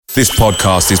This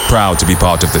podcast is proud to be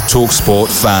part of the TalkSport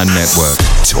Fan Network.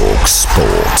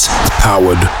 TalkSport.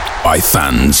 Powered by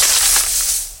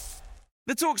fans.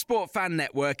 The TalkSport Fan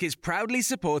Network is proudly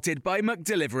supported by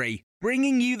McDelivery,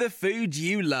 bringing you the food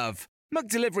you love.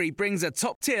 McDelivery brings a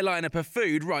top-tier lineup of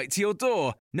food right to your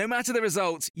door. No matter the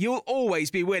result, you'll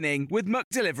always be winning with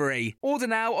McDelivery. Order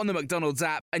now on the McDonald's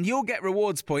app and you'll get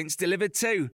rewards points delivered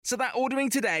too. So that ordering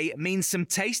today means some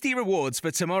tasty rewards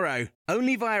for tomorrow.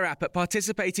 Only via app at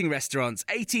participating restaurants.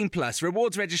 18 plus.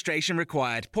 Rewards registration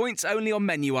required. Points only on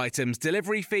menu items.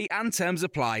 Delivery fee and terms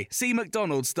apply. See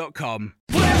mcdonalds.com.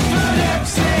 Brentford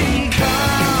FC,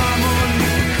 come on,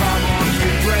 you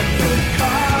Brentford,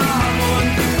 come on,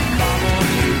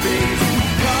 you bees,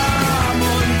 come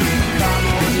on,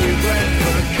 you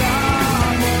Brentford,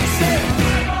 come on,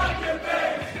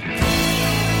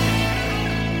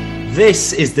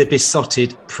 This is the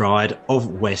Besotted Pride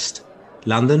of West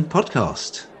London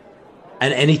podcast.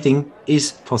 And anything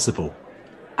is possible.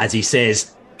 As he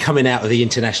says, coming out of the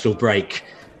international break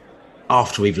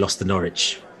after we've lost to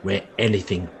Norwich, where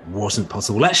anything wasn't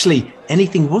possible. Actually,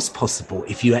 anything was possible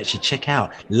if you actually check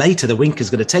out. Later, the Winker's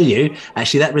going to tell you,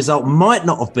 actually, that result might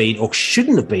not have been or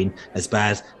shouldn't have been as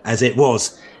bad as it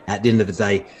was at the end of the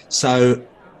day. So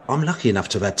I'm lucky enough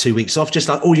to have had 2 weeks off, just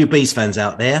like all you Bees fans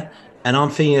out there. And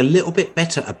I'm feeling a little bit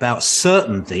better about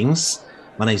certain things.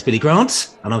 My name's Billy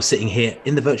Grant, and I'm sitting here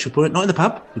in the virtual toilet, not in the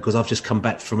pub, because I've just come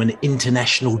back from an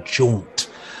international jaunt.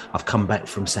 I've come back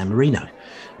from San Marino. I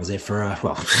was there for,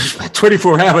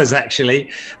 24 hours,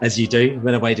 actually, as you do.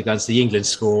 Went away to go and see England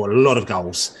score a lot of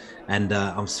goals. And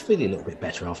I'm feeling a little bit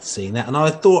better after seeing that. And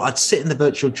I thought I'd sit in the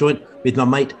virtual joint with my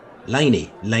mate,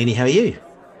 Laney. Laney, how are you?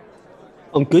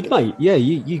 I'm good, mate. Yeah,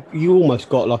 you almost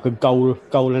got like a goal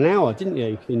an hour, didn't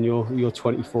you, in your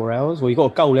 24 hours? Well, you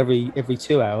got a goal every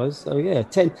 2 hours. So, yeah,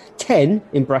 10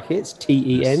 in brackets,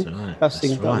 TEN. That was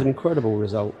an incredible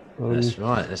result. That's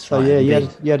right. So, yeah,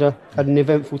 you had an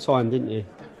eventful time, didn't you?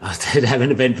 I did have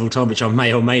an eventful time, which I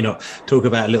may or may not talk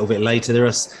about a little bit later.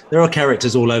 There are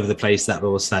characters all over the place, that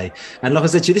we'll say. And like I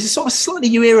said to you, this is sort of a slightly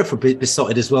new era for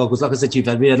Besotted as well, because like I said,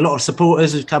 we had a lot of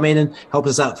supporters who've come in and helped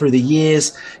us out through the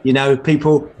years. You know,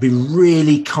 people have been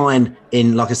really kind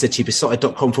in, like I said to you,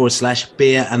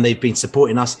 besotted.com/beer, and they've been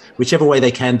supporting us whichever way they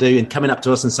can do and coming up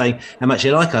to us and saying how much they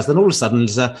like us. Then all of a sudden,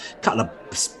 there's a couple of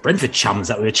Brentford chums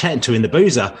that we were chatting to in the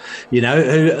boozer, you know,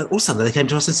 who all of a sudden they came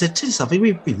to us and said, something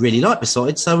we really like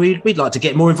Besotted, so we'd like to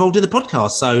get more involved in the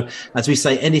podcast. So as we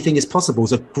say, anything is possible.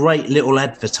 It's a great little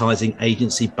advertising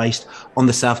agency based on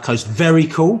the South Coast. Very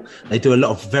cool. They do a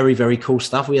lot of very, very cool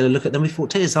stuff. We had a look at them. We thought,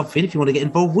 tell you something, if you want to get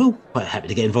involved, we're quite happy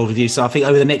to get involved with you. So I think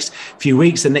over the next few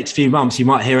weeks and next few months, you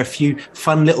might hear a few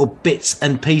fun little bits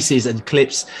and pieces and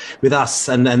clips with us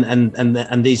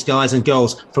and these guys and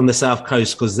girls from the South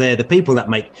Coast, because they're the people that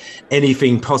make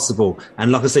anything possible.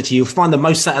 And like I said to you, you'll find them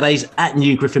most Saturdays at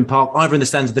New Griffin Park, either in the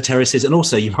stands of the terraces, and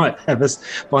also you might have us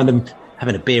find them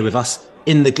having a beer with us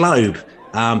in the Globe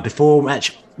before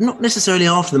match. Not necessarily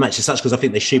after the match as such, because I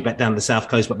think they shoot back down the South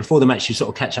Coast, but before the match you sort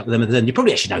of catch up with them, and then you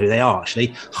probably actually know who they are, actually.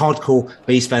 Hardcore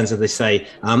Bees fans, as they say.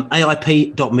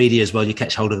 AIP.media as well, you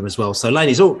catch hold of them as well. So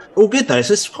ladies, all good though. It's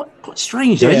just quite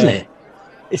strange though, isn't it?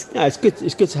 It's good.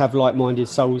 It's good to have like-minded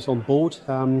souls on board.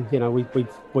 You know,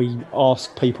 we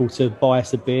ask people to buy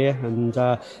us a beer, and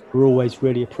we're always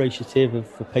really appreciative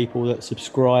of the people that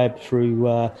subscribe through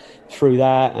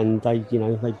that, and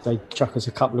they chuck us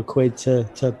a couple of quid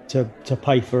to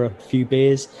pay for a few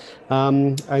beers.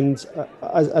 And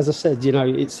as I said, you know,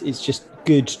 it's just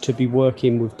good to be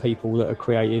working with people that are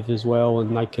creative as well,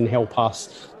 and they can help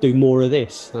us do more of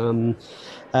this.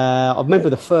 I remember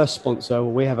the first sponsor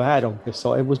we ever had on this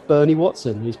site was Bernie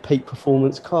Watson, his Peak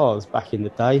Performance Cars back in the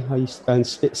day. I used to go and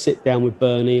sit down with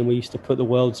Bernie, and we used to put the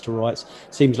worlds to rights.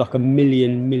 Seems like a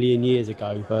million years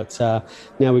ago, but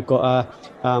now we've got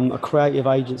a creative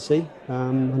agency,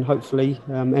 and hopefully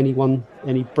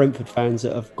any Brentford fans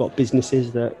that have got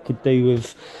businesses that could do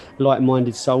with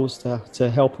like-minded souls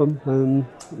to help them,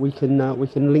 we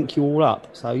can link you all up.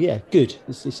 So yeah, good.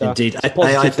 It's indeed. It's a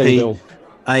positive thing, Bill.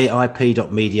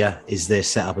 AIP.media is their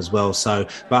setup as well. So,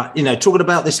 but you know, talking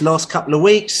about this last couple of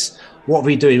weeks, what have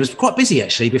we doing? It was quite busy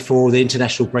actually before the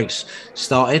international breaks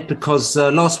started, because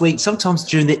last week, sometimes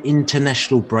during the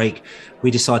international break, we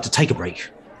decided to take a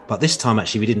break. But this time,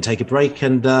 actually, we didn't take a break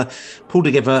and pulled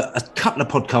together a couple of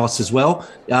podcasts as well,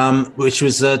 which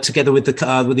was together with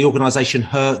the organisation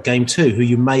Her Game 2, who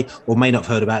you may or may not have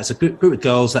heard about. It's a group of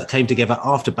girls that came together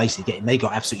after basically they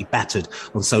got absolutely battered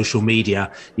on social media,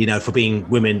 for being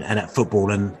women and at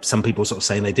football. And some people sort of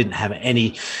saying they didn't have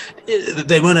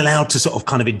they weren't allowed to sort of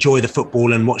kind of enjoy the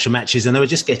football and watch the matches, and they were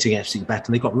just getting absolutely battered.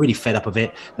 And they got really fed up of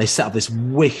it. They set up this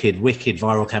wicked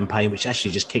viral campaign, which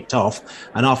actually just kicked off.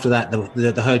 And after that,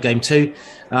 the Her Game 2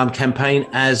 campaign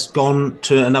has gone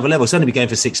to another level. It's only been going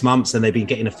for 6 months, and they've been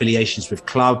getting affiliations with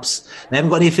clubs. They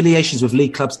haven't got any affiliations with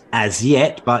league clubs as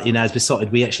yet, but as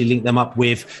Besotted, we actually linked them up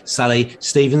with Sally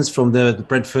Stevens from the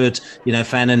Brentford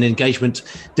fan and engagement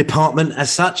department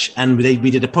as such, and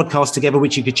we did a podcast together,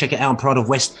 which you could check it out on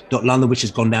prideofwest.london, which has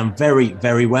gone down very,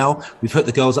 very well. We've hooked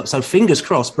the girls up, so fingers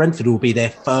crossed Brentford will be their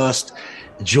first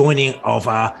joining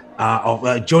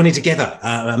joining together,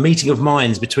 a meeting of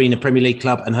minds between a Premier League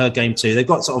club and Her Game 2. They've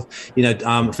got sort of,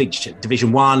 I think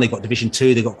Division 1, they've got Division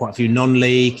 2, they've got quite a few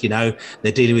non-league,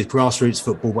 they're dealing with grassroots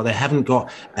football, but they haven't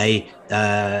got a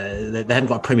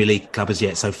Premier League club as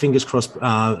yet. So fingers crossed,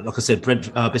 like I said,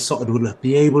 Besotted will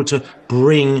be able to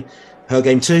bring Her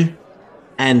Game 2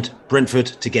 and Brentford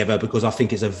together, because I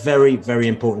think it's a very, very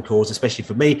important cause, especially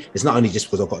for me. It's not only just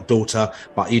because I've got a daughter,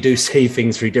 but you do see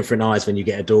things through different eyes when you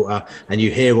get a daughter, and you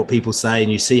hear what people say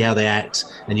and you see how they act,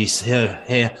 and you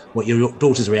hear what your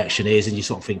daughter's reaction is, and you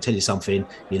sort of think, tell you something,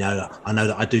 I know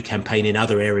that I do campaign in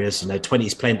other areas, 20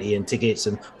 is plenty and tickets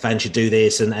and fans should do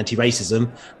this and anti-racism,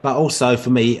 but also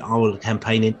for me, I will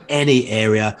campaign in any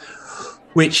area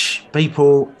which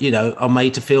people, are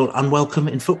made to feel unwelcome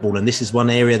in football. And this is one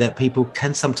area that people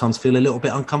can sometimes feel a little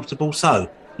bit uncomfortable. So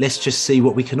let's just see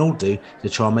what we can all do to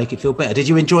try and make it feel better. Did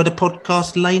you enjoy the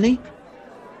podcast, Lainey?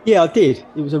 Yeah, I did.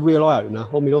 It was a real eye-opener.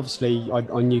 I mean, obviously,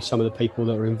 I knew some of the people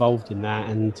that were involved in that,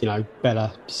 and,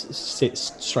 Bella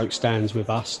stands with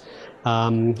us.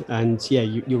 And yeah,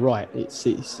 you're right.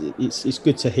 It's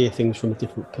good to hear things from a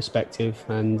different perspective,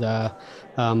 and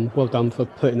well done for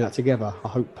putting that together. I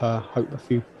hope a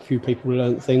few people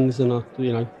learnt things, and I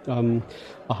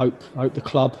hope the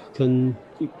club can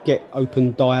get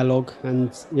open dialogue,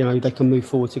 and they can move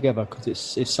forward together, because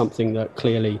it's something that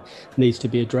clearly needs to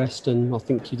be addressed. And I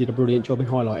think you did a brilliant job in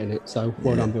highlighting it. So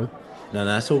well done, Bill. No,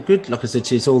 that's all good. Like I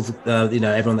said, it's all,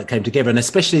 everyone that came together, and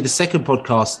especially the second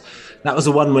podcast, that was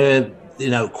the one where,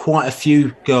 quite a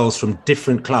few girls from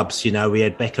different clubs. We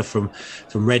had Becca from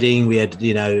Reading, we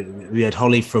had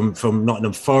Holly from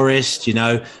Nottingham Forest,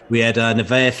 we had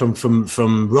Nevea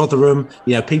from Rotherham,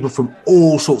 people from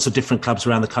all sorts of different clubs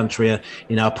around the country.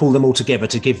 I pulled them all together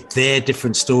to give their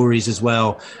different stories as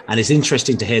well. And it's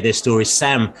interesting to hear their stories.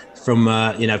 Sam from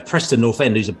Preston North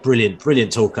End, who's a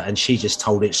brilliant talker, and she just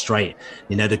told it straight.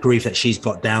 The grief that she's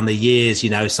got down the years.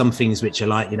 Some things which are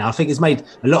like, I think it's made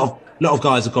a lot of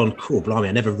guys have gone, cool, blimey,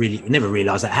 I never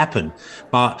realised that happened.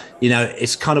 But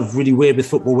it's kind of really weird with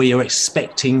football, where you're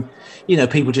expecting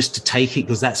people just to take it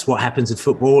because that's what happens in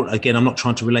football. Again, I'm not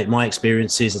trying to relate my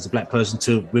experiences as a black person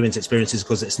to women's experiences,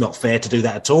 because it's not fair to do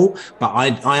that at all. But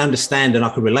I understand, and I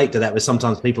can relate to that, where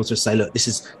sometimes people just say, look, this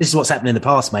is what's happened in the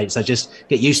past, mate. So just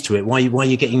get used to it. Why are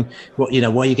you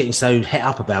getting so het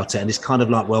up about it? And it's kind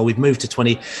of like, well, we've moved to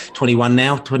 2021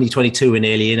 now, 2022 we're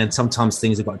nearly in, and sometimes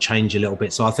things have got to change a little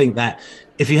bit. So I think that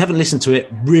if you haven't listened to it,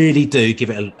 really do give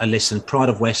it a listen.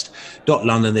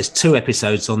 prideofwest.london. There's 2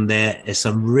 episodes on there. There's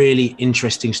some really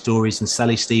interesting stories. And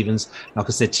Sally Stevens, like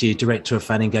I said to you, Director of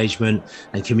Fan Engagement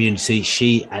and Community,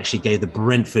 she actually gave the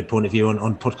Brentford point of view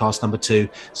on podcast number 2.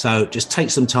 So just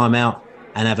take some time out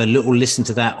and have a little listen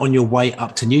to that on your way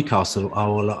up to Newcastle.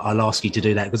 I'll ask you to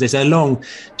do that, because it's a long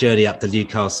journey up to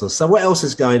Newcastle. So what else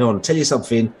is going on? Tell you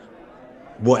something.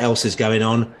 What else is going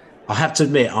on? I have to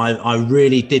admit, I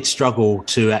really did struggle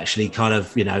to actually kind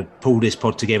of, pull this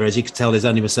pod together. As you can tell, there's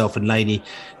only myself and Lainey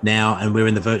now, and we're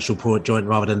in the virtual port joint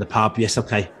rather than the pub. Yes,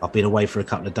 okay, I've been away for a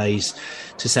couple of days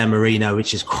to San Marino,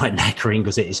 which is quite knackering,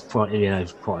 because it is quite a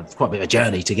bit of a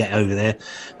journey to get over there.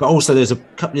 But also there's a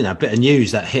bit of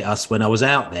news that hit us when I was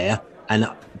out there. And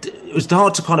it was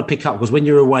hard to kind of pick up, because when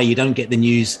you're away, you don't get the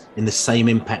news in the same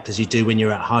impact as you do when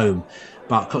you're at home.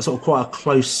 But sort of quite a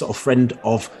close sort of friend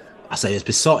of, I say, it's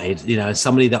Besotted,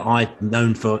 somebody that I've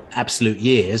known for absolute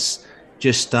years,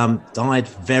 just died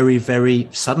very, very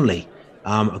suddenly.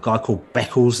 A guy called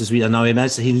Beckles, as we know him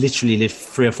as, he literally lived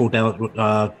 3 or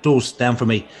 4 doors down from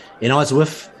me in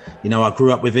Isleworth. I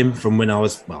grew up with him from when I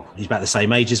was, he's about the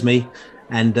same age as me.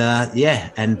 And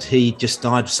and he just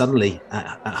died suddenly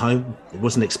at home. It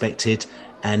wasn't expected.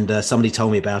 And somebody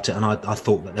told me about it, and I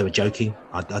thought that they were joking.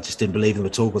 I just didn't believe them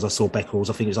at all, because I saw Beckles.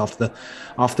 I think it was after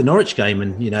the Norwich game,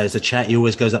 and as a chat, he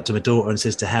always goes up to my daughter and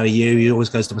says to how are you. He always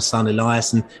goes to my son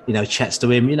Elias and chats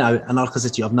to him. And like I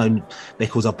said to you, I've known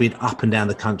Beckles. I've been up and down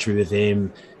the country with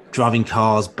him, driving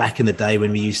cars back in the day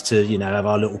when we used to have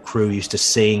our little crew, used to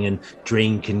sing and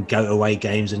drink and go to away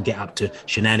games and get up to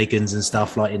shenanigans and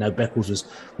stuff. Like Beckles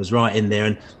was right in there,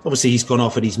 and obviously he's gone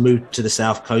off and he's moved to the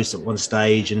south coast at one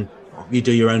stage, and you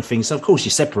do your own thing. So of course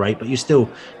you separate, but you still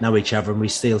know each other and we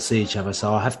still see each other.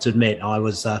 So I have to admit,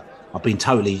 I've been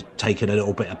totally taken a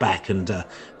little bit aback, and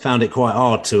found it quite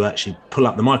hard to actually pull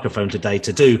up the microphone today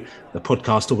to do the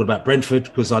podcast talking about Brentford,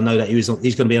 because I know that he's going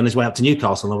to be on his way up to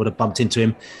Newcastle, and I would have bumped into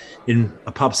him in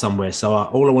a pub somewhere. So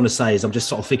all I want to say is I'm just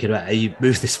sort of thinking about how you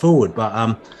move this forward. But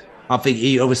I think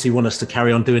he obviously wants us to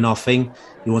carry on doing our thing.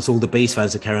 He wants all the Bees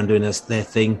fans to carry on doing their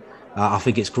thing. I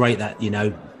think it's great that,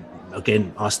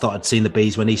 again, I started seeing the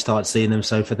Bees when he started seeing them.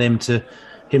 So for him to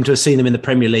have seen them in the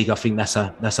Premier League, I think that's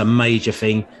a major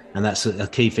thing, and that's a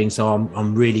key thing. So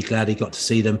I'm really glad he got to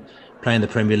see them play in the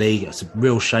Premier League. It's a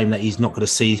real shame that he's not going to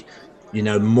see,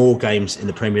 more games in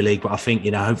the Premier League. But I think,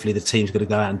 hopefully the team's going to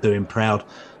go out and do him proud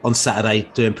on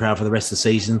Saturday, do him proud for the rest of the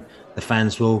season. The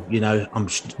fans will, I'm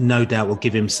no doubt will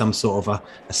give him some sort of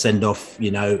a send off,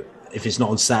 if it's not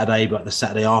on Saturday, but the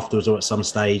Saturday afterwards or at some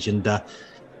stage. And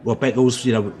well, Beckles,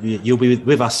 you'll be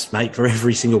with us, mate, for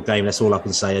every single game. That's all I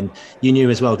can say. And you knew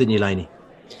him as well, didn't you, Laney?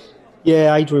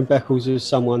 Yeah, Adrian Beckles was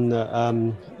someone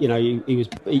that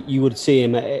you would see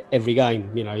him at every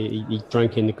game. He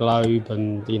drank in the Globe,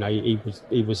 and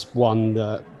he was one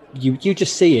that you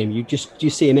just see him. You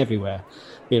see him everywhere.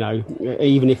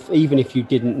 Even if you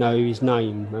didn't know his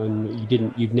name and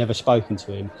you'd never spoken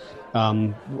to him,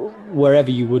 wherever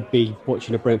you would be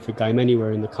watching a Brentford game,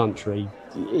 anywhere in the country,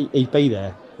 he'd be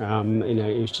there.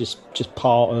 It was just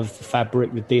part of the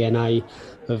fabric, the DNA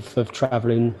of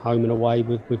travelling home and away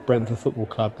with Brentford Football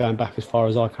Club, going back as far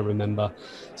as I can remember.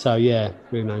 So yeah,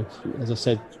 as I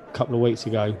said a couple of weeks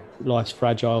ago, life's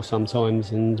fragile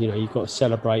sometimes, and you've got to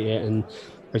celebrate it. And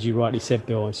as you rightly said,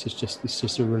 Bill, it's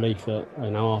just a relief that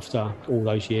after all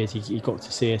those years he got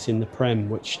to see us in the Prem,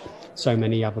 which so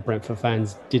many other Brentford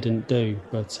fans didn't do.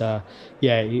 But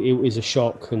it was a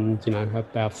shock, and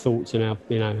our thoughts and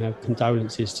our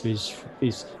condolences to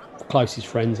his closest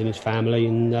friends and his family.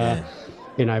 And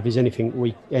if there's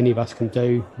anything any of us can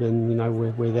do, then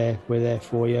we're there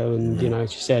for you. And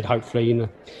as you said, hopefully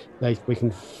we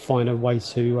can find a way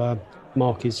to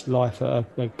mark his life at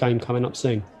a game coming up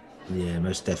soon. Yeah,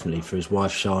 most definitely, for his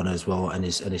wife Shana as well, and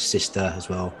his sister as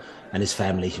well, and his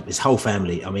family, his whole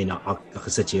family. I mean, like I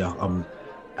said to you,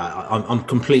 I'm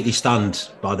completely stunned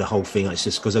by the whole thing. It's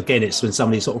just because, again, it's when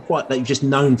somebody sort of quite that you've just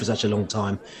known for such a long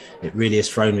time, it really has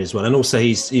thrown me as well. And also,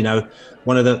 he's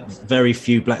one of the very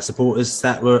few black supporters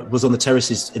that was on the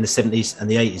terraces in the 70s and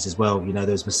the 80s as well. There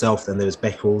was myself, then there was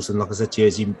Beckles, and like I said to you,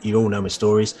 as you all know my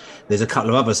stories, there's a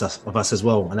couple of others of us as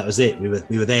well, and that was it. We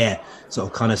were there,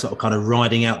 sort of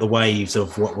riding out the waves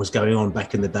of what was going on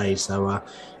back in the day. So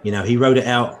he rode it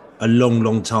out a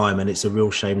long time, and it's a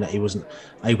real shame that he wasn't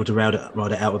able to ride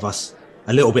it out with us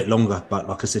a little bit longer. But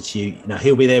like I said to you,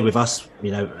 he'll be there with us.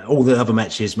 All the other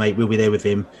matches, mate, we'll be there with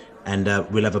him, and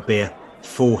we'll have a beer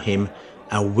for him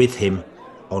and with him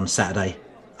on Saturday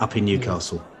up in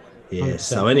Newcastle. Yeah. 100%.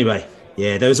 So anyway,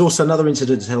 there was also another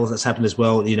incident that's happened as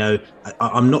well.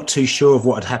 I'm not too sure of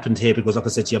what had happened here, because like I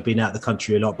said to you, I've been out of the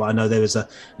country a lot, but I know there was a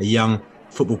young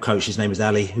football coach, his name was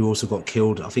Ali, who also got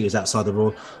killed. I think it was outside the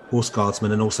Royal Horse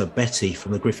Guardsman, and also Betty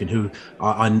from the Griffin, who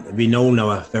we all know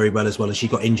her very well as well, and she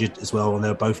got injured as well, and they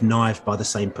were both knifed by the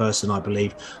same person, I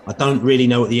believe. I don't really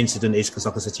know what the incident is, because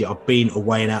like I said to you, I've been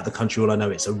away and out of the country. All I know,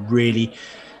 it's a really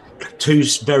three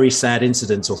very sad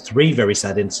incidents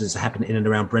that happened in and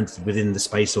around Brentford within the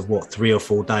space of 3 or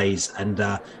 4 days, and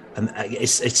it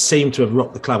seemed to have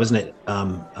rocked the club, isn't it,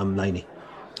 Laney?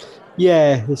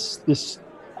 Yeah, this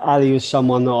Ali was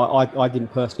someone that I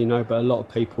didn't personally know, but a lot of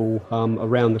people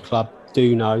around the club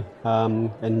do know,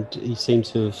 and he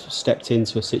seems to have stepped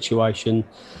into a situation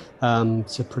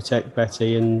to protect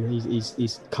Betty, and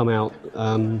he's come out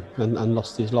and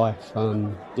lost his life.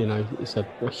 It's a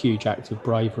huge act of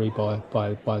bravery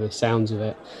by the sounds of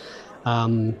it.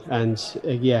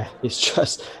 It's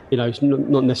just it's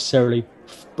not necessarily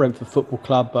Brentford Football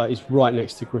Club, but it's right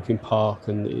next to Griffin Park,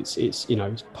 and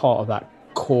it's part of that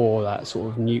core, that sort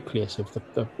of nucleus of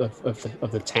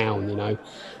the town.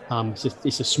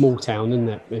 It's a small town, isn't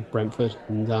it, Brentford,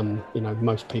 and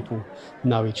most people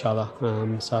know each other.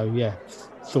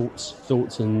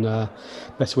 Thoughts and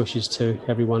best wishes to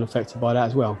everyone affected by that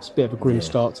as well. It's a bit of a grim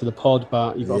start to the pod,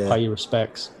 but you've got to pay your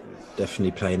respects.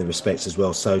 definitely playing the respects as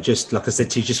well. So just like I said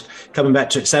to you, just coming back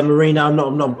to it, San Marino, I'm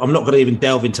not going to even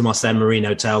delve into my San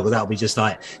Marino tale, because that'll be just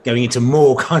like going into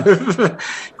more kind of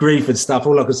grief and stuff.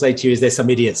 All I can say to you is there's some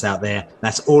idiots out there.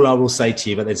 That's all I will say to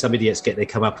you. But then some idiots get their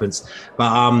comeuppance.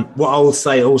 But what I will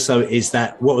say also is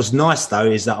that what was nice though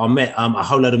is that I met a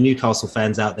whole load of Newcastle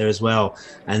fans out there as well,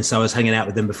 and so I was hanging out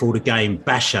with them before the game.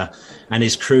 Basher and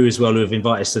his crew as well, who have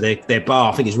invited us to their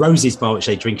bar. I think it's Rosie's bar, which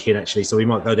they drink in actually. So we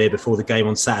might go there before the game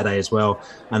on Saturday as well.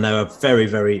 And they were very,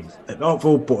 very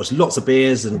helpful. Bought us lots of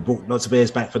beers and bought lots of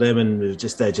beers back for them, and they're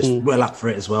just well up for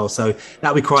it as well. So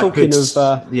that'll be quite good.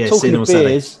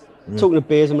 Talking of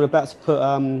beers, I'm about to put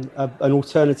an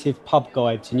alternative pub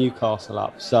guide to Newcastle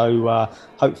up. So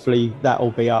hopefully that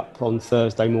will be up on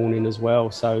Thursday morning as well.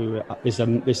 So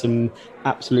there's some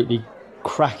absolutely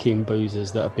cracking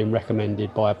boozers that have been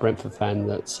recommended by a Brentford fan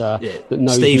that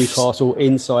knows Newcastle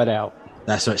inside out.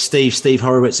 That's right, Steve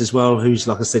Horowitz as well, who's,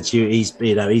 like I said to you, he's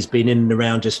been in and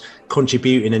around just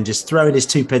contributing and just throwing his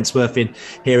 2 pence worth in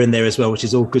here and there as well, which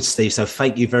is all good, Steve. So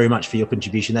thank you very much for your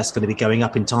contribution. That's going to be going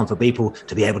up in time for people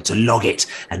to be able to log it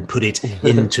and put it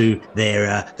into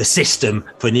their the system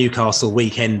for Newcastle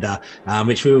Weekender,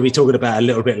 which we will be talking about a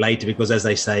little bit later, because as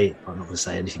they say, I'm not going to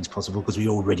say anything's possible because we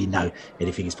already know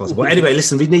anything is possible. Anyway,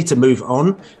 listen, we need to move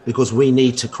on because we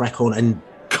need to crack on and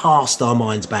cast our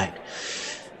minds back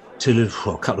to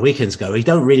a couple of weekends ago. We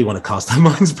don't really want to cast our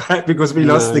minds back because we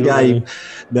lost the game.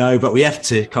 No, but we have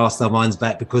to cast our minds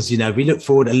back because, we look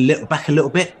forward a little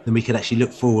bit, then we can actually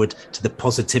look forward to the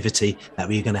positivity that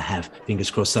we're going to have. Fingers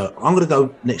crossed. So I'm going to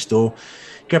go next door,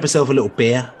 grab myself a little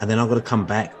beer, and then I'm going to come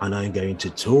back and I'm going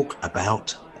to talk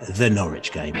about the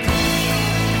Norwich game.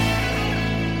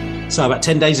 So about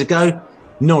 10 days ago,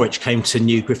 Norwich came to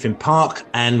New Griffin Park,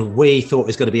 and we thought it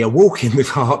was going to be a walk in the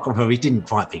park. Well, we didn't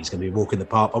quite think it was going to be a walk in the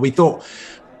park, but we thought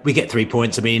we get 3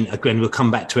 points. I mean, again, we'll come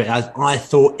back to it. I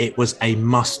thought it was a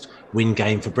must-win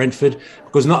game for Brentford,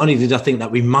 because not only did I think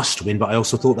that we must win, but I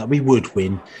also thought that we would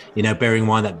win, bearing in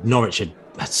mind that Norwich had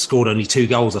scored only 2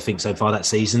 goals, I think, so far that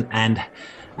season, and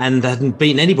hadn't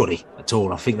beaten anybody at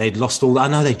all. I think they'd lost all. I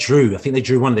know they drew. I think they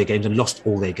drew one of their games and lost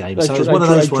all their games. So it was one of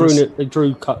those ones. They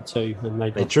drew cut 2, and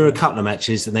they drew a couple of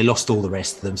matches and they lost all the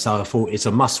rest of them. So I thought it's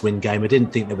a must-win game. I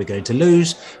didn't think they were going to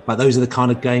lose, but those are the kind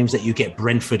of games that you get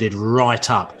Brentforded right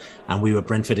up, and we were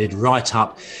Brentforded right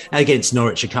up against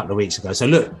Norwich a couple of weeks ago. So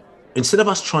look, instead of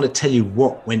us trying to tell you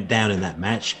what went down in that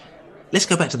match, let's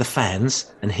go back to the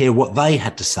fans and hear what they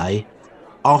had to say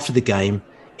after the game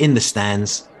in the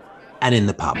stands and in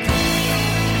the pub.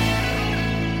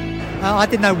 I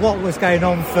didn't know what was going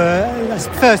on for the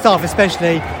first half,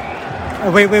 especially.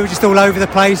 We were just all over the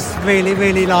place,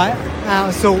 really like out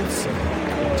of sorts.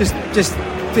 Just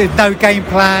did no game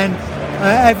plan.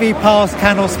 Every pass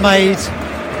Canos made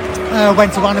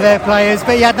went to one of their players,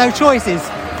 but he had no choices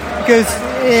because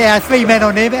he had 3 men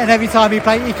on him, and every time he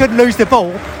played, he couldn't lose the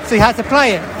ball, so he had to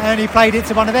play it, and he played it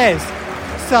to one of theirs.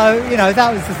 So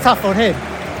that was tough on him.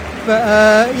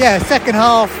 But second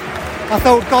half, I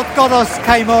thought Godos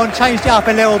came on, changed it up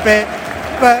a little bit.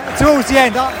 But towards the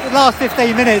end, the last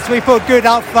 15 minutes, we put good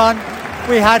up front.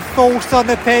 We had force on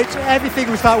the pitch.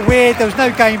 Everything was like weird. There was no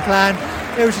game plan.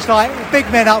 It was just like big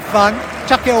men up front,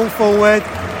 chuck it all forward.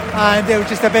 And it was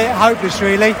just a bit hopeless,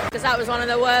 really. Because that was one of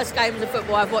the worst games of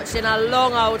football I've watched in a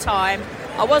long old time.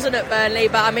 I wasn't at Burnley,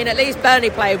 but I mean, at least Burnley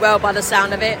played well by the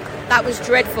sound of it. That was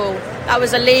dreadful. That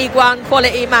was a League One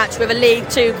quality match with a League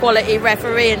Two quality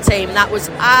refereeing team. That was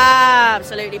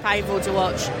absolutely painful to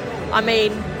watch. I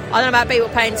mean, I don't know about people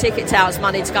paying ticket touts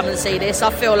money to come and see this.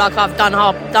 I feel like I've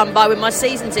done by with my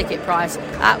season ticket price.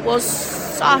 That was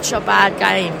such a bad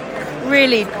game.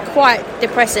 Really quite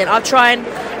depressing.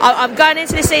 I'm going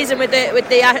into this season with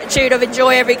the attitude of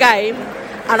enjoy every game,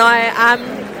 and I am,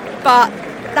 but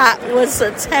that was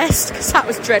a test because that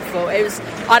was dreadful.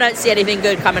 I don't see anything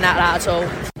good coming out of that at all.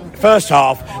 First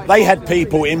half, they had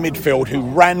people in midfield who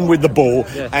ran with the ball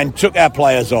and took our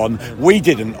players on. We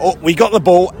didn't. We got the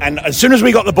ball, and as soon as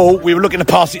we got the ball, we were looking to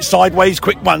pass it sideways,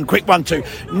 quick one, 2.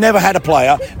 Never had a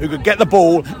player who could get the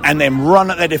ball and then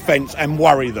run at their defence and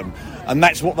worry them. And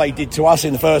that's what they did to us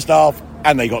in the first half,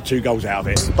 and they got 2 goals out of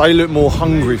it. They looked more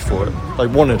hungry for it. They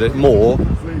wanted it more.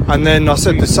 And then I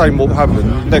said the same what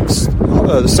happened.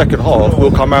 The second half,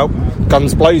 we'll come out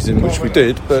guns blazing, which we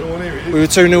did, but we were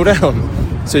 2-0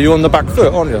 down. So you're on the back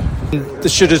foot, aren't you?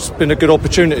 This should have been a good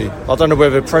opportunity. I don't know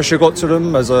whether pressure got to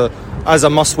them as a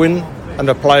must-win, and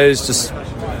the players just,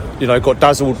 got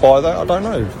dazzled by that. I don't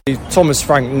know. Thomas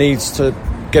Frank needs to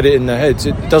get it in their heads.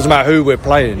 It doesn't matter who we're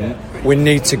playing. We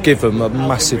need to give them a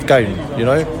massive game,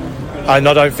 And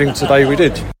I don't think today we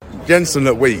did. Jensen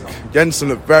looked weak. Jensen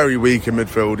looked very weak in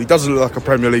midfield. He doesn't look like a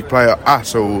Premier League player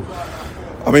at all.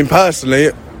 I mean, personally,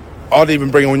 I'd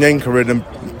even bring Onyeka in and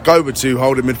go with 2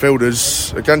 holding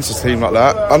midfielders against a team like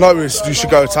that. I know you should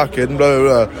go attacking, blah,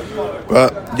 blah, blah,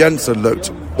 but Jensen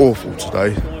looked awful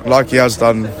today, like he has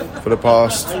done for the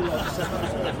past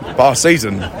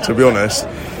season, to be honest.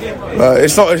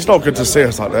 It's not good to see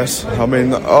us like this. I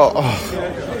mean,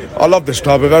 I love this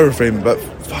club with everything, but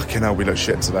fucking hell, we look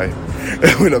shit today.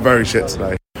 We look very shit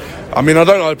today. I mean, I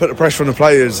don't like to put the pressure on the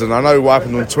players, and I know what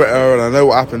happened on Twitter, and I know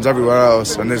what happens everywhere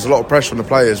else, and there's a lot of pressure on the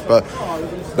players, but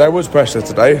there was pressure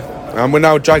today, and we're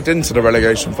now dragged into the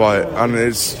relegation fight, and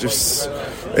it's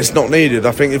not needed.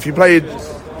 I think if you played,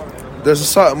 there's a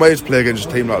certain way to play against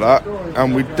a team like that,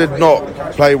 and we did not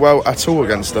play well at all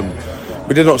against them.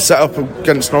 We did not set up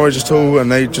against Norwich at all, and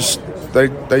they to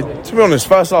be honest,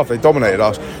 first half they dominated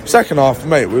us. Second half,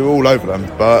 mate, we were all over them,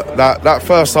 but that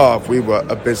first half we were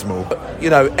abysmal. You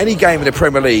know, any game in the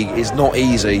Premier League is not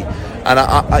easy,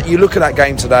 and you look at that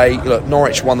game today. Look,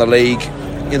 Norwich won the league,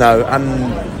 you know,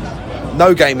 and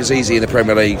no game is easy in the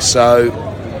Premier League. So,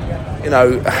 you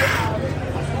know,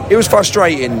 it was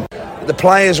frustrating. The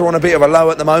players are on a bit of a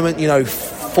low at the moment. You know,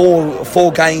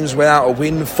 four games without a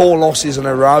win, 4 losses in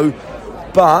a row,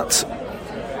 but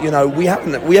you know, we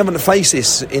haven't faced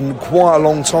this in quite a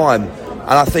long time, and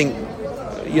I think,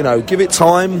 you know, give it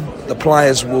time, the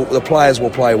players will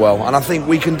play well, and I think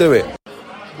we can do it.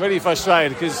 Really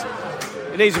frustrated because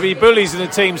it needs to be bullies in the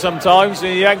team sometimes,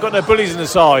 and you ain't got no bullies in the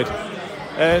side.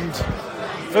 And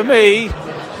for me,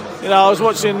 you know, I was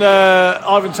watching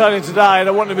Ivan Toney today, and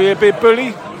I want to be a big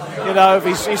bully. You know,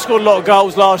 he scored a lot of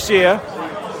goals last year,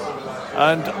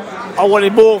 and I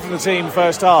wanted more from the team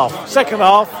first half. Second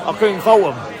half, I couldn't fault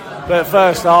them. But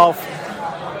first half,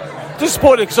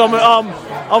 disappointed because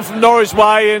I'm from Norwich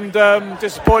way, and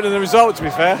disappointed in the result, to be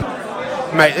fair.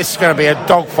 Mate, this is going to be a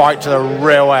dogfight to the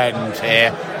real end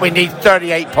here. We need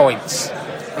 38 points,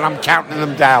 and I'm counting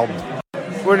them down.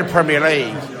 We're in the Premier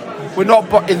League. We're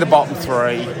not in the bottom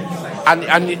 3,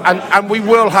 and we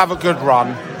will have a good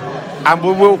run, and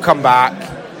we will come back.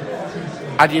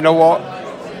 And you know what?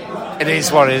 It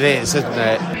is what it is, isn't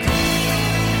it?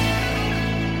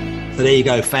 So there you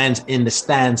go, fans in the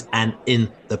stands and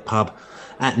in the pub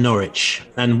at Norwich.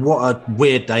 And what a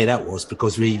weird day that was,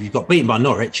 because we got beaten by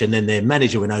Norwich, and then their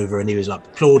manager went over and he was like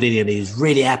applauding, and he was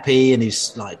really happy, and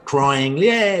he's like crying.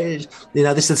 Yeah, you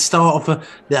know, this is the start of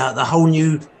the whole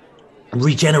new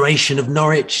regeneration of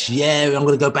Norwich. Yeah, I'm going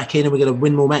to go back in and we're going to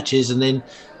win more matches. And then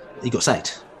he got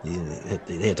sacked.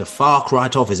 He had to Fark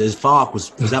right off. His Fark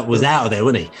was out of there,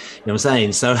 wasn't he? You know what I'm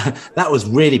saying? So that was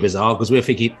really bizarre, because we were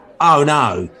thinking, oh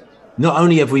no, not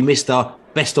only have we missed our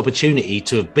best opportunity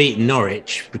to have beaten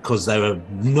Norwich because they were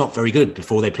not very good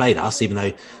before they played us, even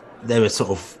though they were sort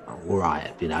of all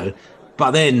right, you know.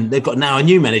 But then they've got now a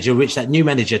new manager, which that new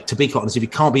manager, to be quite honest, if he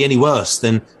can't be any worse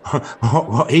than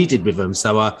what he did with them.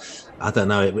 So I don't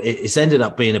know. It's ended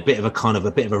up being a bit of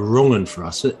a wrong one for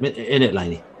us, isn't it,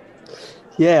 Laney?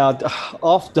 Yeah,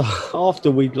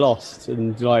 after we'd lost,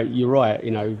 and like you're right,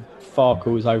 you know, Farker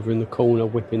was over in the corner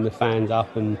whipping the fans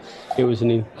up, and it was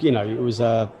you're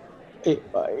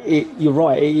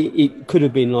right. It could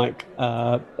have been like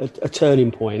a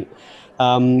turning point.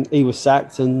 He was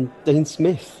sacked, and Dean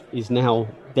Smith is now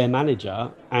their manager,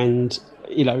 and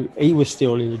you know he was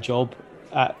still in the job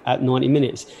at 90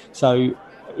 minutes. So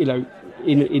you know,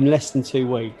 in less than 2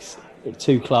 weeks,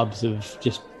 2 clubs have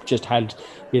just had,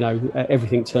 you know,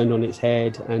 everything turned on its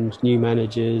head, and new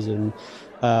managers, and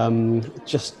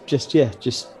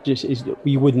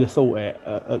you wouldn't have thought it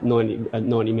at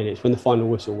 90 minutes when the final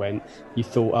whistle went. You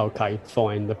thought, okay,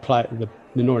 fine. The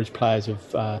Norwich players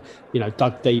have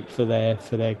dug deep for their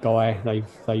guy.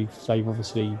 They've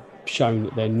obviously shown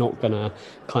that they're not going to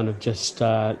kind of just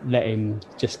let him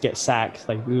just get sacked.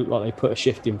 They look like they put a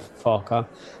shift in for Farker,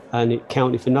 and it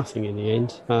counted for nothing in the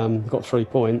end. Got 3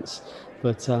 points,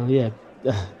 but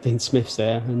Dean Smith's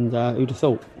there, and who'd have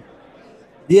thought?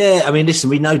 Yeah, I mean, listen,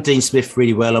 we know Dean Smith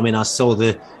really well. I mean, I saw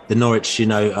the Norwich,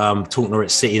 Talk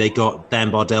Norwich City. They got Dan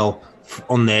Bardell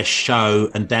on their show,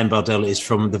 and Dan Bardell is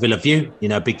from the Villa View,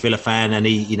 big Villa fan, and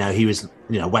he was,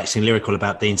 waxing lyrical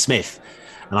about Dean Smith.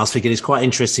 And I was thinking it's quite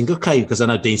interesting, okay, because I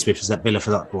know Dean Smith was at Villa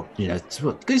for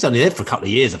he's only there for a couple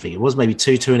of years, I think it was, maybe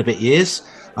two and a bit years.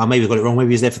 Maybe I got it wrong, maybe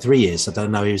he was there for 3 years. I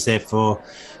don't know, he was there for...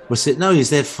 he was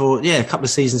there for a couple of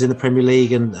seasons in the Premier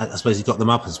League, and I suppose he got them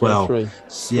up as well.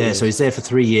 So he's there for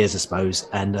 3 years, I suppose,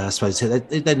 and I suppose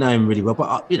they know him really well.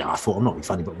 But I thought, I'm not being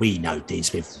funny, but we know Dean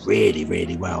Smith really,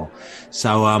 really well.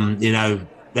 So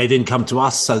they didn't come to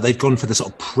us, so they've gone for the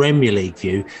sort of Premier League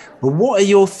view. But what are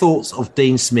your thoughts of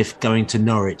Dean Smith going to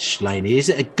Norwich, Laney? Is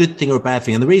it a good thing or a bad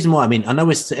thing? And the reason why, I mean, I know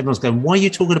everyone's going, why are you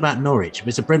talking about Norwich?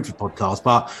 It's a Brentford podcast,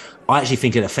 but I actually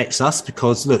think it affects us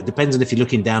because, look, it depends on if you're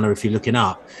looking down or if you're looking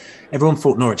up. Everyone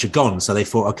thought Norwich had gone, so they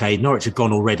thought, okay, Norwich had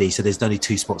gone already, so there's only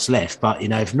 2 spots left. But,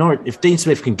 if Dean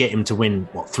Smith can get him to win,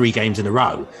 3 games in a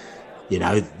row,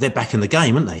 they're back in the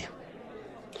game, aren't they?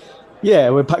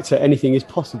 Yeah, we're back to anything is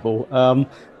possible.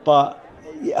 But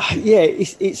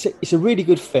it's a really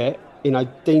good fit.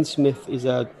 Dean Smith is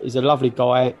a lovely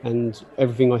guy, and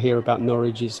everything I hear about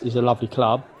Norwich is a lovely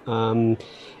club. They're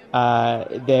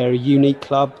a unique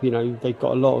club. They've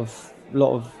got a lot of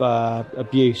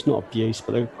abuse, not abuse,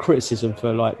 but criticism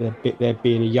for there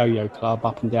being a yo-yo club,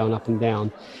 up and down, up and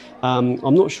down.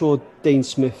 I'm not sure Dean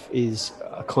Smith is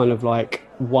kind of like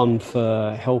one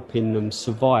for helping them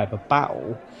survive a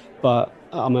battle. But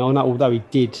I mean, I know, although he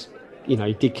did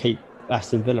keep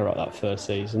Aston Villa at that first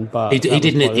season, but he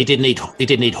did need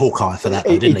Hawkeye for that.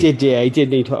 He did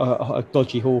need a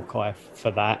dodgy Hawkeye for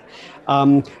that.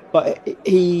 But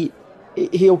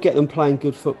he'll get them playing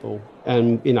good football,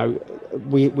 and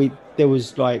there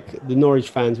was the Norwich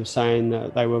fans were saying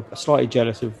that they were slightly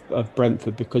jealous of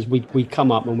Brentford because we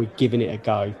come up and we've given it a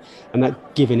go, and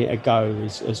that giving it a go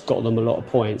has got them a lot of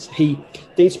points.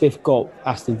 Dean Smith got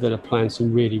Aston Villa playing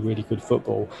some really, really good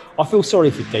football. I feel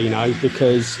sorry for Dino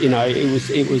because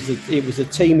it was a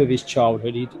team of his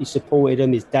childhood. He supported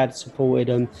them. His dad supported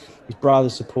them. His brother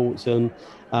supports them,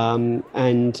 I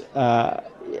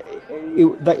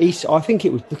think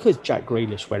it was because Jack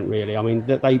Grealish went, really. I mean,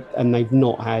 they've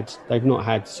not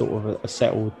had sort of a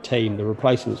settled team. The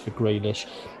replacements for Grealish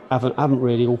haven't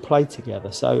really all played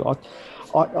together. So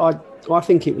I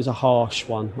think it was a harsh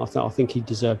one. I think he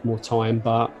deserved more time.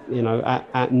 But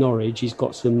at Norwich, he's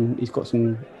got some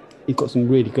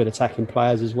really good attacking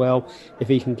players as well. If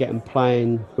he can get them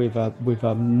playing with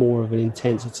a more of an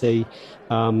intensity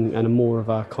and a more of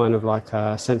a kind of like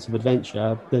a sense of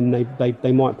adventure, then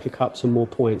they might pick up some more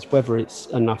points. Whether it's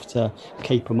enough to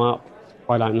keep them up,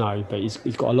 I don't know. But he's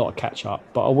got a lot of catch up.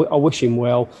 But I wish him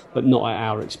well, but not at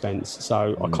our expense.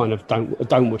 So I kind of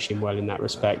don't wish him well in that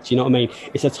respect. You know what I mean?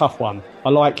 It's a tough one. I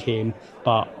like him,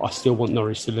 but I still want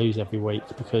Norwich to lose every week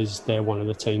because they're one of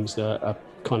the teams that are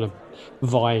kind of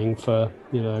vying for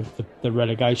the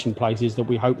relegation places that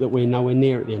we hope that we're nowhere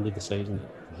near at the end of the season.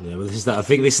 Yeah, well, I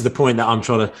think this is the point that I'm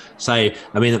trying to say.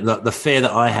 I mean, the fear that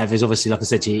I have is obviously, like I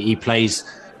said to you,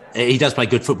 he does play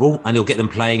good football, and he'll get them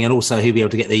playing, and also he'll be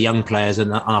able to get the young players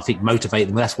and I think motivate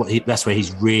them. That's where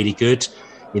he's really good.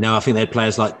 I think they had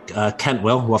players like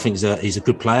Cantwell, who I think is a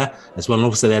good player as well. And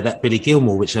also they had that Billy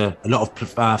Gilmore, which a lot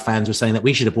of fans were saying that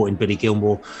we should have brought in Billy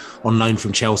Gilmore on loan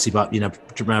from Chelsea. But,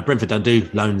 Brentford don't do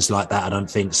loans like that, I don't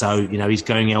think. So, he's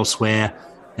going elsewhere.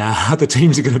 Other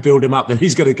teams are going to build him up, then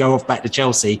he's going to go off back to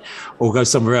Chelsea or go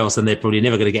somewhere else, and they're probably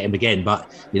never going to get him again. But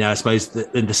I suppose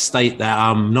in the state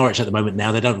that Norwich at the moment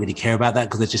now, they don't really care about that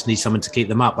because they just need someone to keep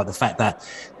them up. But the fact that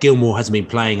Gilmore hasn't been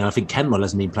playing, and I think Cantwell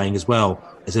hasn't been playing as well,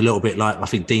 is a little bit like, I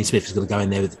think Dean Smith is going to go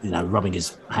in there with rubbing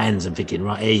his hands and thinking,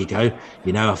 right, here you go,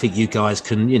 I think you guys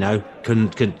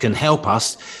can help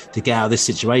us to get out of this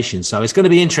situation. So it's going to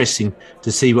be interesting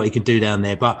to see what he can do down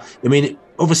there. But I mean,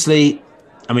 obviously,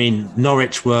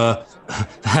 Norwich were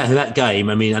that game.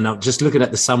 And I'm just looking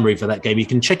at the summary for that game. You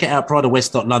can check it out,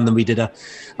 prideofwest.london. We did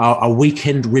a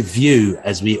weekend review,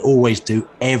 as we always do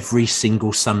every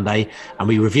single Sunday, and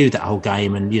we reviewed that whole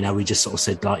game. And we just sort of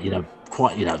said,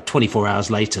 quite 24 hours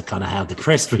later, kind of how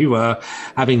depressed we were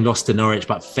having lost to Norwich,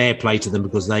 but fair play to them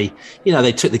because they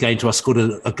took the game to us, scored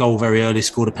a goal very early,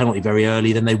 scored a penalty very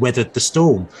early, then they weathered the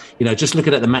storm. Just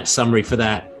looking at the match summary for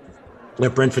that, where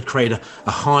Brentford created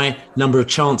a high number of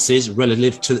chances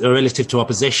relative to our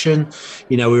possession.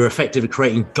 We were effective at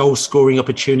creating goal-scoring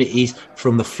opportunities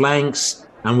from the flanks,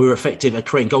 and we were effective at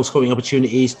creating goal-scoring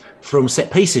opportunities from set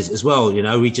pieces as well.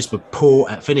 We just were poor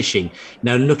at finishing.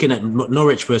 Now, looking at what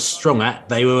Norwich were strong at,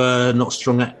 they were not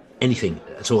strong at anything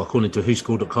at all, according to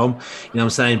whoscored.com. What I'm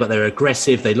saying? But they were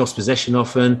aggressive, they lost possession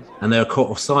often, and they were caught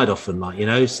offside often,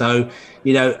 So,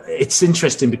 it's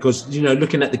interesting because,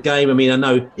 looking at the game, I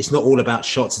know it's not all about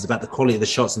shots, it's about the quality of the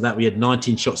shots, and that we had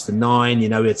 19 shots to 9, we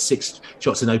had 6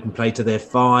 shots in open play to their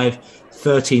 5,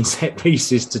 13 set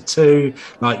pieces to 2.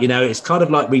 It's kind of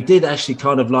like we did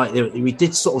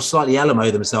sort of slightly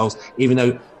Alamo themselves, even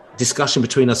though discussion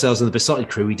between ourselves and the Besotted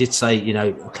crew, we did say,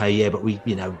 okay, yeah, but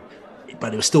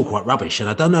but it was still quite rubbish. And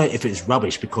I don't know if it was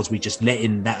rubbish because we just let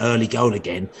in that early goal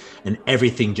again and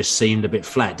everything just seemed a bit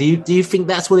flat. Do you think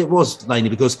that's what it was, Laney?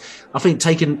 Because I think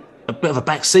taking a bit of a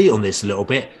back seat on this a little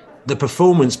bit, the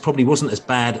performance probably wasn't as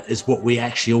bad as what we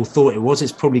actually all thought it was.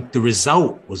 It's probably the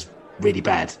result was really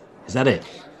bad. Is that it?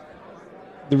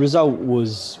 The result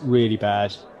was really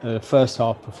bad. First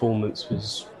half performance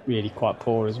was really quite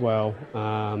poor as well.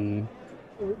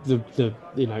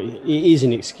 It is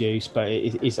an excuse, but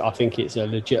it is. I think it's a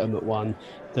legitimate one.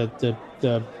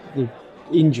 The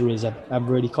injuries have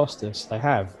really cost us. They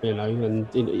have, and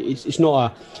it's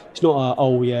not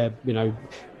a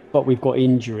but we've got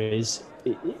injuries.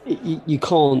 You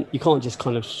can't just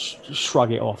kind of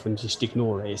shrug it off and just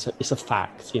ignore it. It's a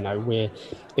fact.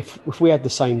 If we had the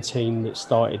same team that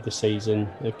started the season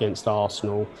against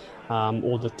Arsenal,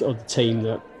 or the team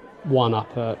that won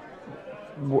up at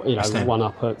West Ham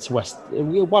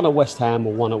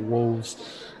or won at Wolves,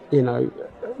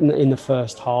 in the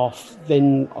first half,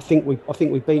 then I think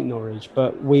we beat Norwich,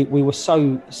 but we were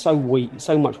so weak,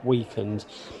 so much weakened.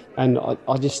 And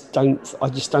I just don't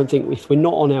think if we're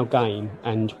not on our game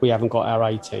and we haven't got our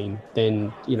 18,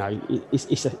 then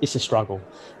it's a struggle.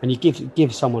 And you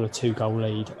give someone a 2-goal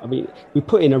lead. I mean, we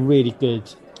put in a really good,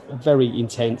 very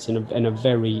intense and a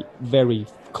very, very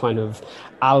kind of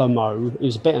Alamo. It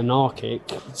was a bit anarchic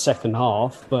second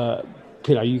half, but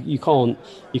you can't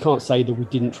say that we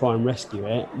didn't try and rescue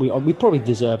it. We probably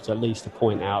deserved at least a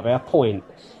point out of it. A point.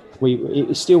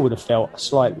 It still would have felt a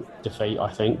slight defeat,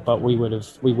 I think, but we would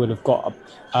have got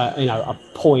a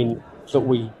point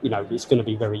that it's going to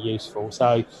be very useful.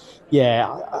 So, yeah,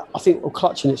 I think we're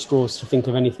clutching at straws to think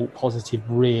of anything positive,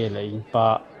 really.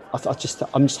 But I'm just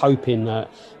hoping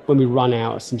that when we run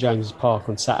out at St James's Park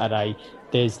on Saturday,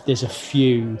 there's a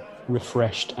few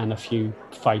refreshed and a few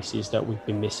faces that we've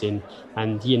been missing.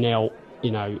 And Janelt,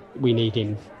 we need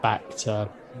him back to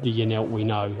the Janelt we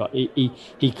know. Like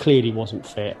he clearly wasn't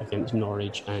fit against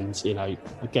Norwich, and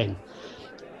again,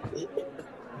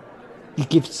 you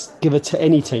give it to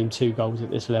any team 2 goals at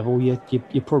this level, you're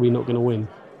probably not going to win.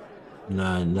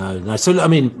 No. So I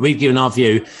mean, we've given our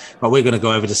view, but we're going to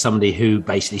go over to somebody who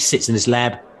basically sits in his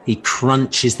lab. He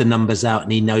crunches the numbers out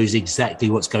and he knows exactly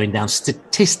what's going down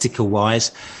statistical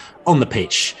wise on the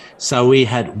pitch. So we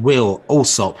had Will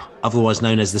Alsop, otherwise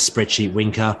known as the spreadsheet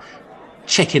winker,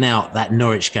 checking out that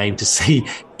Norwich game to see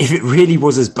if it really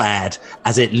was as bad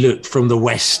as it looked from the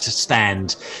West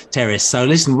Stand terrace. So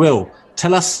listen, Will,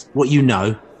 tell us what you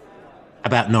know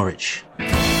about Norwich.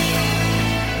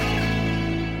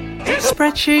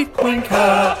 Spreadsheet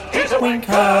winker, he's a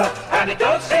winker, and it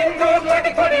does seem good like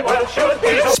it pretty well should.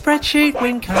 Spreadsheet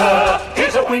winker,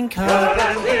 he's a winker,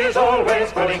 and he's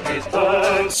always putting his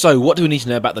word. So what do we need to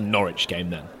know about the Norwich game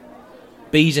then?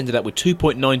 Bees ended up with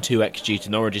 2.92 XG to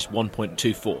Norwich's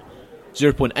 1.24,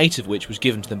 0.8 of which was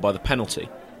given to them by the penalty.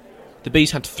 The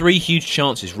Bees had 3 huge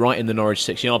chances right in the Norwich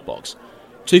 6-yard box,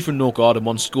 2 from Norgard and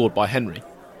 1 scored by Henry.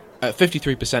 At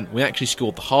 53%, we actually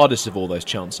scored the hardest of all those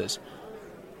chances.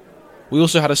 We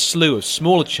also had a slew of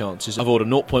smaller chances of order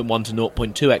 0.1 to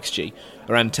 0.2 XG,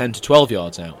 around 10 to 12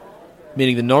 yards out,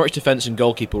 meaning the Norwich defence and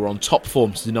goalkeeper were on top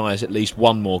form to deny us at least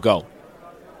one more goal.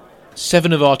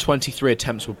 7 of our 23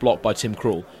 attempts were blocked by Tim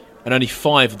Krul, and only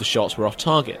 5 of the shots were off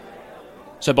target.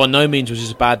 So by no means was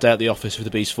this a bad day at the office for the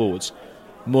Bees forwards,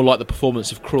 more like the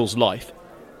performance of Krul's life.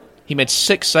 He made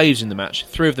 6 saves in the match,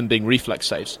 3 of them being reflex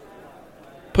saves.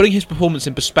 Putting his performance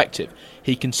in perspective,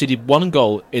 he conceded 1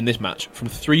 goal in this match from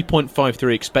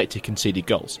 3.53 expected conceded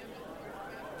goals.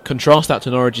 Contrast that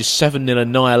to Norwich's 7-0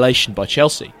 annihilation by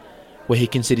Chelsea, where he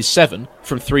conceded 7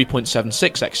 from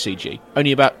 3.76 XCG,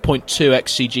 only about 0.2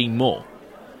 XCG more.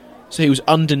 So he was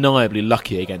undeniably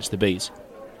lucky against the Bees.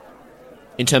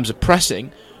 In terms of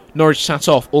pressing, Norwich sat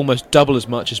off almost double as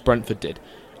much as Brentford did,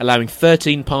 allowing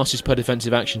 13 passes per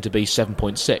defensive action to Bees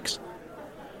 7.6.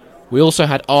 We also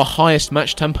had our highest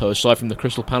match tempo aside from the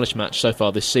Crystal Palace match so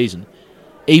far this season,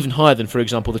 even higher than, for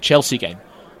example, the Chelsea game,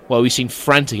 where we seemed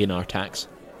frantic in our attacks.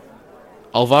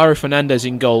 Alvaro Fernandez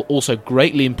in goal also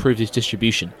greatly improved his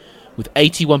distribution, with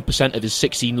 81% of his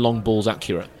 16 long balls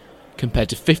accurate, compared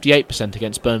to 58%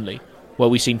 against Burnley, where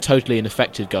we seemed totally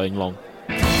ineffective going long.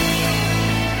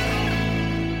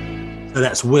 So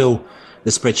that's Will,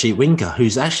 the spreadsheet winker,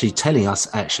 who's actually telling us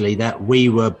that we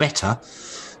were better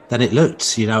than it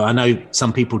looked. I know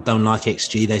some people don't like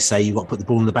XG. They say you've got to put the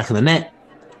ball in the back of the net.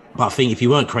 But I think if you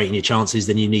weren't creating your chances,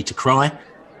 then you need to cry,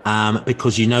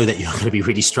 because you know that you're going to be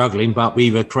really struggling. But we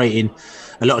were creating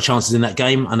a lot of chances in that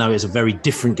game. I know it's a very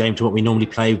different game to what we normally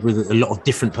play with a lot of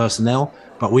different personnel,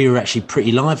 but we were actually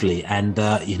pretty lively. And,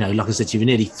 like I said to you,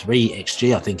 nearly 3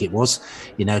 XG, I think it was,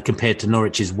 compared to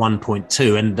Norwich's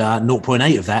 1.2, and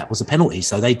 0.8 of that was a penalty.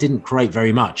 So they didn't create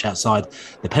very much outside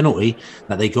the penalty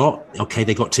that they got. Okay,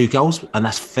 they got 2 goals, and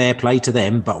that's fair play to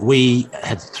them, but we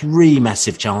had 3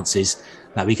 massive chances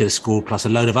that we could have scored, plus a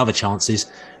load of other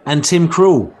chances. And Tim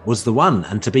Krul was the one.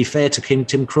 And to be fair to Tim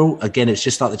Krul, again, it's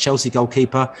just like the Chelsea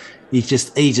goalkeeper. He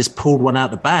just pulled one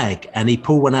out the bag, and he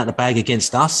pulled one out the bag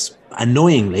against us.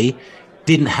 Annoyingly,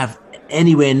 didn't have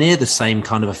anywhere near the same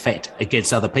kind of effect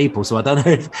against other people. So I don't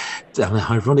know if,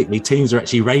 ironically, teams are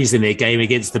actually raising their game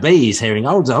against the Bees, hearing,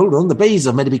 hold on, the Bees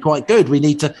are meant to be quite good. We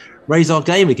need to raise our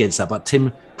game against that. But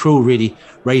Tim Krul really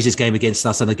raised his game against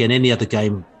us. And again, any other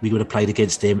game we would have played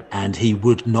against him, and he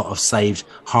would not have saved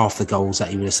half the goals that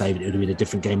he would have saved. It would have been a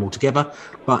different game altogether.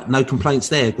 But no complaints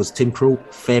there, because Tim Krul,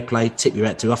 fair play, tip your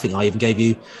hat to. I think I even gave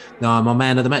you my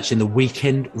man of the match in the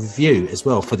weekend review as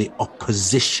well for the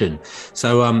opposition.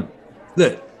 So,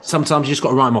 look, sometimes you just got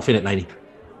to write them off, innit, lady?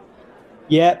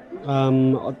 Yeah,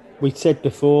 we said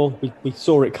before, we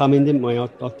saw it coming, didn't we? I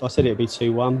said it would be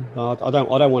 2-1. I don't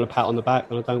want a pat on the back,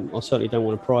 and I certainly don't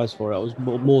want a prize for it. I was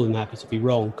more than happy to be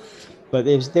wrong, but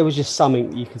there was just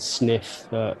something you could sniff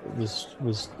that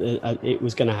it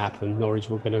was going to happen. Norwich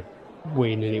were going to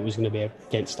win, and it was going to be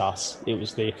against us. It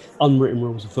was the unwritten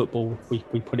rules of football we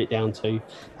put it down to,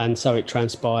 and so it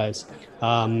transpires.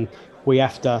 We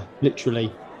have to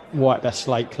literally wipe that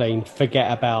slate clean,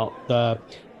 forget about the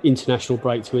international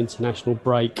break to international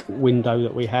break window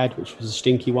that we had, which was a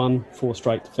stinky one, 4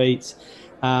 straight defeats.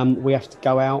 We have to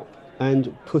go out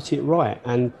and put it right,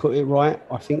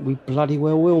 I think we bloody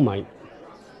well will, mate.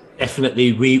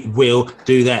 Definitely, we will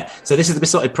do that. So this is the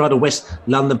Besotted Pride of West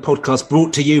London podcast,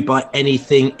 brought to you by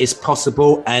Anything Is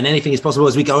Possible. And anything is possible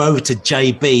as we go over to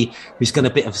JB, who's got a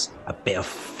bit of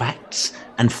facts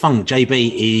and funk. JB,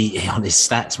 he on his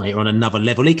stats, mate, are on another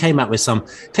level. He came out with some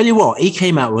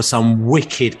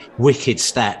wicked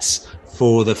stats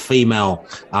for the female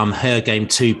Her Game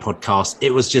 2 podcast.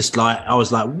 It was just like, I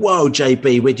was like, whoa,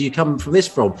 JB, where do you come from this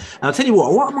from? And I'll tell you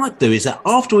what I might do is that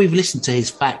after we've listened to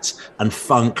his facts and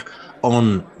funk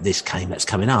on this game that's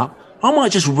coming up, I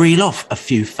might just reel off a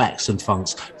few facts and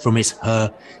funks from his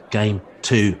Her Game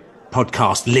 2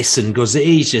 podcast. Listen, because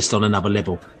he's just on another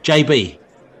level. JB,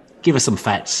 give us some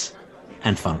facts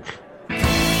and funk. Are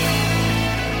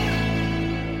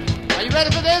you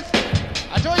ready for this?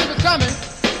 I told you it was coming.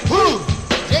 Woo!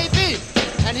 JB,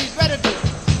 and he's ready to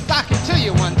sock it to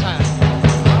you one time.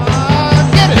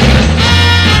 Get it!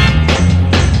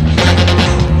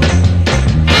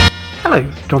 Hello,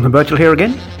 Jonathan Birchall here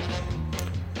again.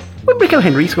 When Rico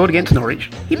Henry scored against Norwich,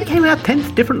 he became our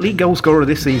 10th different league goal scorer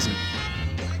this season.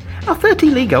 Our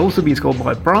 13 league goals have been scored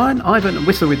by Brian, Ivan and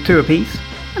Whistle with 2 apiece,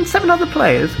 and 7 other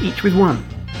players, each with 1.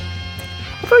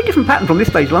 A very different pattern from this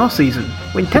stage last season,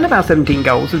 when 10 of our 17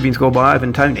 goals have been scored by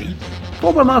Ivan Toney,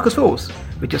 4 by Marcus Force,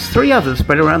 with just 3 others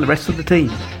spread around the rest of the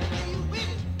team.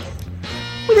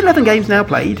 With 11 games now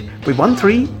played, we've won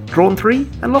 3, drawn 3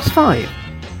 and lost 5,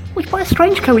 which by a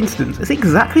strange coincidence is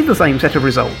exactly the same set of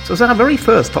results as our very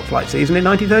first top-flight season in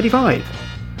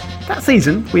 1935. That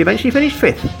season, we eventually finished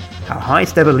 5th, our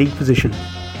highest ever league position.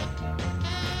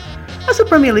 As the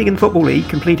Premier League and Football League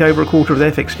complete over a quarter of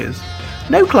their fixtures,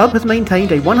 no club has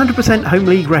maintained a 100% home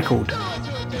league record.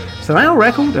 So our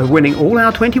record of winning all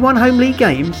our 21 home league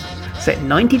games, set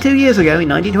 92 years ago in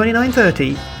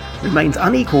 1929-30, remains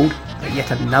unequalled for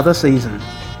yet another season.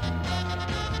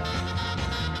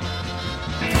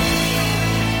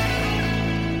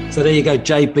 So there you go,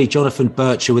 JB, Jonathan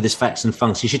Birchall with his facts and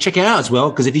funks. You should check it out as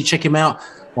well, because if you check him out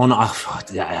on,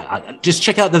 just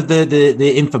check out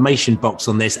the information box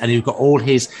on this, and you've got all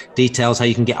his details, how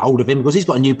you can get hold of him, because he's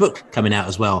got a new book coming out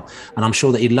as well. And I'm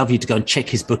sure that he'd love you to go and check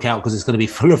his book out, because it's going to be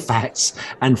full of facts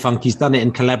and funk. He's done it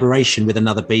in collaboration with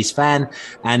another Bees fan.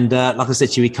 And like I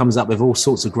said to you, he comes up with all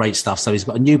sorts of great stuff. So he's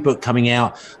got a new book coming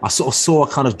out. I sort of saw a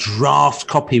kind of draft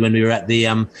copy when we were at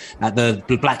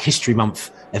the Black History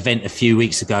Month event a few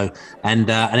weeks ago, and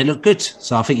it looked good.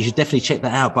 So I think you should definitely check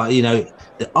that out. But, you know,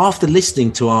 after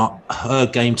listening to our Her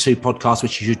Game 2 podcast,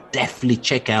 which you should definitely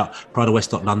check out,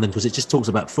 prideofwest.london, because it just talks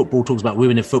about football, talks about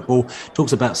women in football,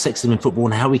 talks about sexism in football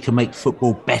and how we can make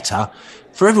football better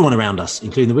for everyone around us,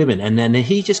 including the women. And then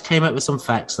he just came up with some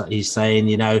facts that he's saying,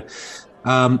 you know,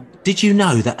 did you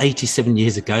know that 87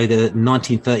 years ago,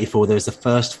 1934, there was the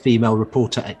first female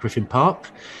reporter at Griffin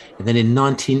Park? And then in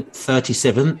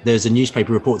 1937, there's a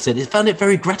newspaper report that said it found it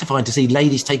very gratifying to see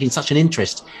ladies taking such an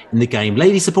interest in the game.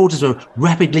 Lady supporters were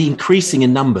rapidly increasing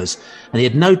in numbers, and he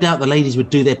had no doubt the ladies would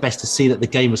do their best to see that the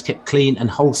game was kept clean and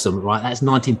wholesome. Right, that's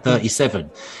 1937,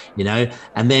 you know.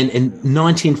 And then in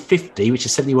 1950, which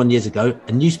is 71 years ago,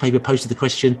 a newspaper posted the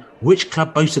question, which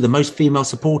club boasted the most female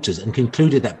supporters, and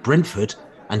concluded that Brentford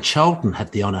and Charlton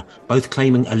had the honour, both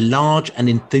claiming a large and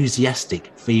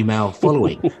enthusiastic female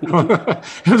following.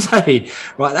 I'm saying,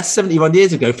 right, that's 71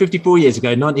 years ago, 54 years ago,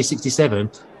 1967,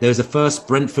 there was the first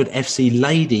Brentford FC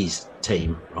ladies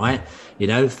team, right?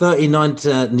 39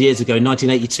 years ago,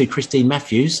 1982, Christine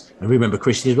Matthews, and remember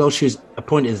Christine as well, she was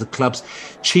appointed as the club's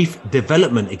chief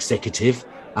development executive,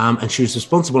 and she was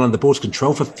responsible under the board's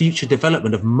control for future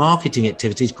development of marketing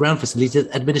activities, ground facilities,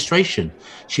 and administration.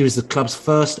 She was the club's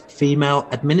first female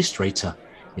administrator.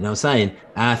 You know what I'm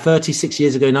saying? 36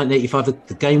 years ago, 1985,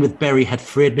 the game with Bury had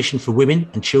free admission for women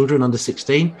and children under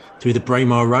 16 through the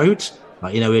Braemar Road.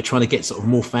 We were trying to get sort of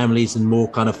more families and more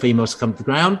kind of females to come to the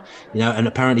ground, and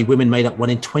apparently women made up 1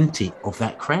 in 20 of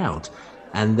that crowd.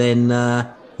 And then,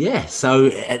 so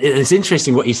it's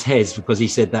interesting what he says, because he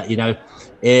said that,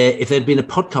 if there'd been a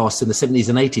podcast in the 70s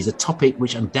and 80s, a topic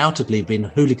which undoubtedly had been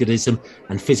hooliganism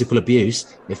and physical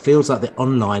abuse, it feels like the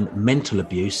online mental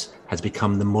abuse has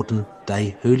become the modern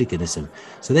day hooliganism.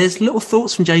 So there's little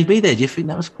thoughts from JB there. Do you think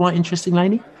that was quite interesting,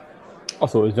 Laney? I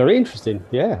thought it was very interesting.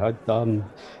 Yeah,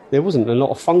 there wasn't a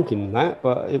lot of funk in that,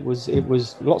 but it was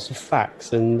lots of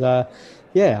facts. And I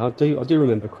do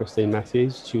remember Christine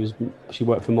Matthews. She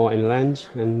worked for Martin Lange,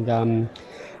 and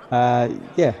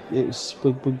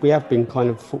we have been kind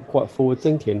of quite forward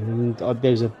thinking. And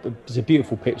there's a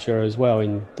beautiful picture as well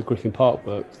in the Griffin Park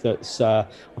book that's I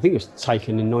think it was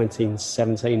taken in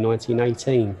 1917,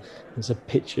 1918. There's a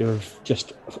picture of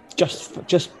just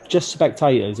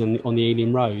spectators on the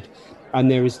Ealing Road. And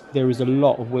there is a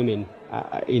lot of women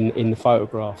in the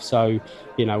photograph. So,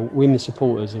 women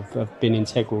supporters have been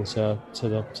integral to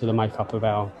the makeup of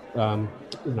our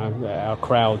our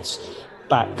crowds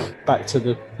back to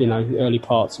the early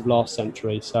parts of last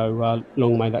century. So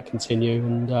long may that continue,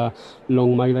 and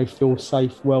long may they feel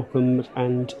safe, welcomed,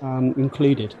 and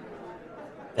included.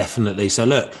 Definitely. So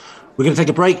look, we're going to take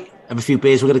a break, have a few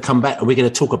beers. We're going to come back and we're going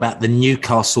to talk about the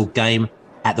Newcastle game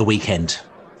at the weekend.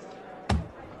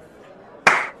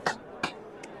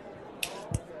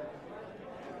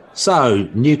 So,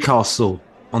 Newcastle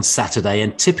on Saturday,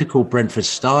 in typical Brentford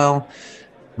style,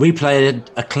 we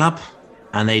played a club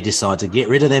and they decide to get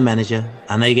rid of their manager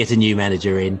and they get a new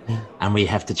manager in, and we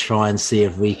have to try and see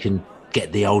if we can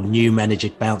get the old new manager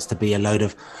bounce to be a load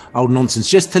of old nonsense.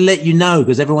 Just to let you know,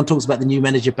 because everyone talks about the new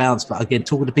manager bounce, but again,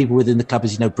 talking to people within the club,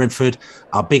 as Brentford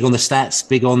are big on the stats,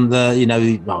 big on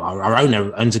the, our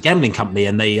owner owns a gambling company,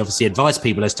 and they obviously advise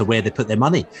people as to where they put their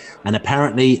money. And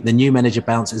apparently the new manager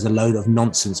bounce is a load of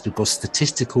nonsense, because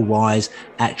statistical wise,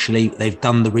 actually, they've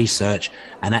done the research,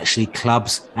 and actually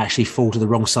clubs actually fall to the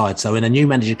wrong side. So when a new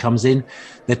manager comes in,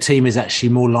 the team is actually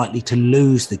more likely to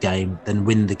lose the game than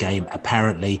win the game,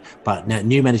 apparently. But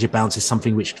new manager bounce is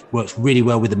something which works really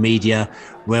well with the media,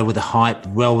 well with the hype,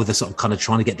 well with the sort of kind of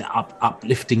trying to get the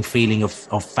uplifting feeling of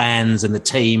fans and the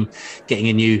team getting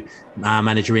a new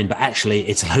manager in. But actually,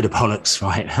 it's a load of bollocks,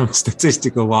 right?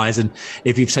 Statistical wise. And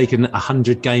if you've taken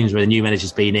 100 games where the new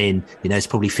manager's been in, it's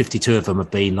probably 52 of them have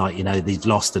been they've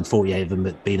lost, and 48 of them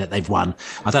have been that they've won.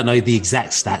 I don't know the exact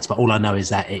stats, but all I know is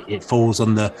that it falls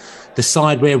on the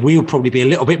side where we'll probably be a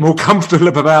little bit more comfortable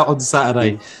about on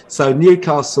Saturday. So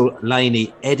Newcastle,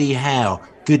 Laney, Eddie Howe,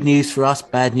 good news for us,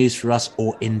 bad news for us,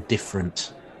 or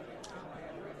indifferent?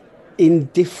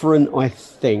 Indifferent, I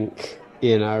think.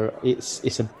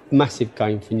 It's a massive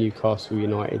game for Newcastle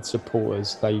United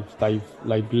supporters.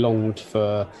 They've longed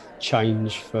for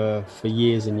change for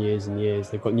years and years and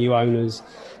years. They've got new owners,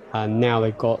 and now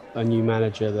they've got a new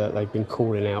manager that they've been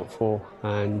calling out for,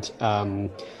 and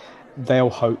they'll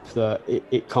hope that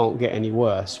it can't get any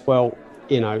worse. Well,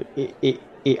 it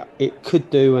could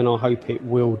do, and I hope it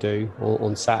will do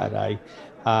on Saturday.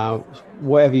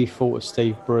 Whatever you thought of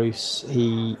Steve Bruce,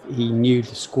 he knew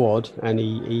the squad, and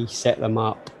he set them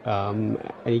up, and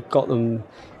he got them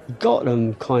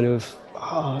kind of.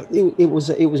 It was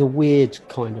a weird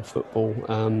kind of football.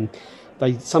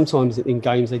 They sometimes in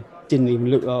games they didn't even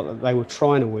look like they were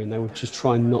trying to win; they were just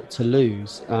trying not to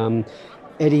lose.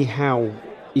 Eddie Howe,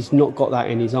 he's not got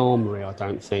that in his armoury, I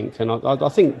don't think, and I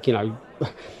think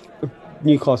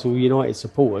Newcastle United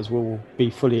supporters will be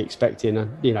fully expecting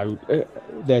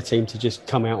their team to just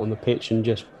come out on the pitch and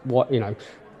just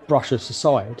brush us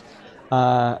aside.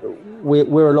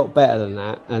 We're a lot better than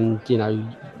that, and I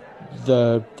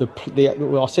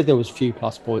said there was few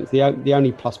plus points. The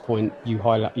only plus point you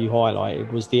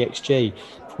highlighted was the XG.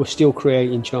 We're still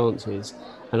creating chances,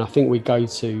 and I think we go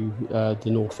to the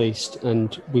northeast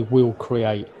and we will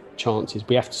create chances.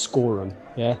 We have to score them.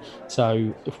 Yeah.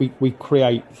 So if we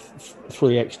create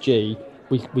 3 XG,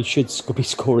 we should be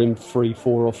scoring 3,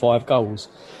 4, or 5 goals.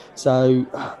 So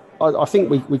I think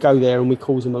we go there and we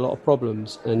cause them a lot of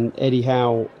problems. And Eddie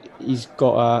Howe, he's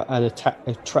got an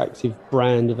attractive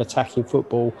brand of attacking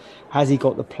football. Has he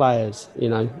got the players? You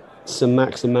know, St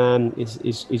Maximan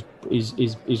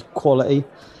is quality.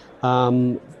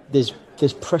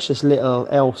 There's precious little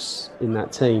else in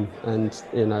that team, and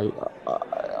you know,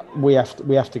 we have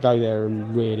to go there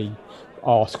and really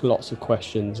ask lots of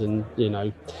questions, and you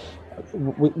know,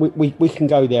 we can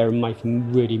go there and make a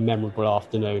really memorable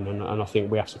afternoon, and I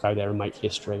think we have to go there and make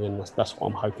history, and that's what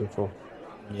I'm hoping for.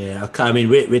 Yeah, okay. I mean,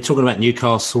 we're talking about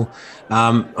Newcastle.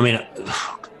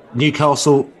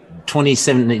 Newcastle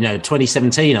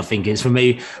 2017, I think it's for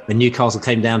me, when Newcastle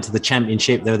came down to the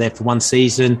Championship. They were there for one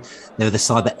season. They were the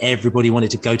side that everybody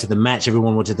wanted to go to the match.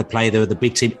 Everyone wanted to play. They were the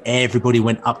big team. Everybody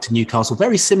went up to Newcastle.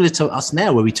 Very similar to us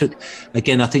now, where we took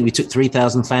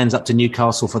 3,000 fans up to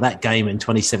Newcastle for that game in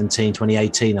 2017,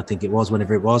 2018, I think it was,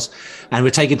 whenever it was. And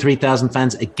we're taking 3,000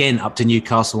 fans again up to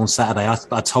Newcastle on Saturday.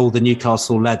 I told the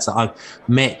Newcastle lads that I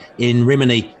met in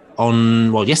Rimini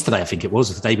yesterday, I think it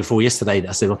was, the day before yesterday.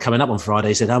 I said, well, coming up on Friday.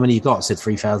 He said, how many you got? I said,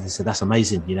 3,000. He said, that's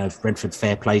amazing. You know, Brentford,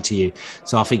 fair play to you.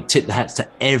 So I think tip the hats to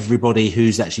everybody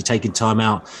who's actually taking time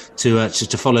out to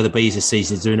follow the Bees this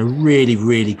season. Is doing a really,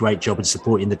 really great job in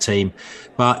supporting the team.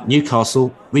 But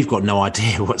Newcastle, we've got no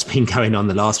idea what's been going on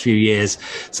the last few years.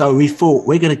 So we thought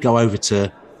we're going to go over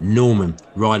to Norman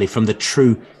Riley from the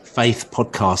True Faith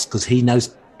podcast, because he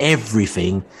knows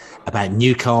everything about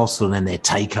Newcastle and their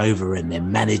takeover and their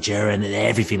manager and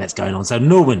everything that's going on. So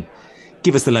Norman,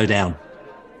 give us the lowdown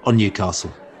on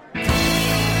Newcastle.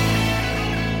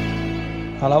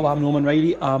 Hello, I'm Norman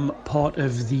Riley. I'm part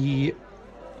of the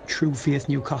True Faith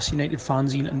Newcastle United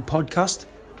fanzine and podcast.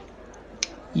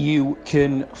 You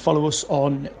can follow us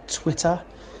on Twitter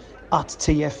at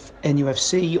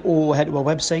TFNUFC, or head to our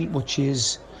website, which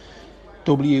is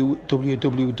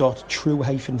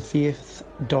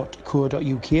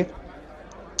www.true-faith.co.uk.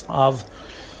 I've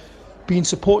been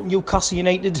supporting Newcastle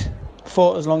United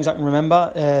for as long as I can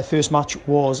remember. First match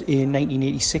was in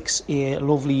 1986, a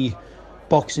lovely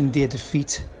Boxing Day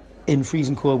defeat in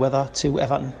freezing cold weather to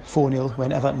Everton 4-0,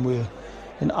 when Everton were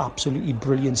an absolutely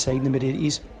brilliant side in the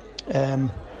mid-80s.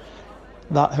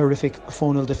 That horrific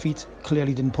 4-0 defeat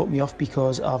clearly didn't put me off,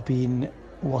 because I've been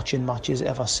watching matches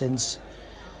ever since.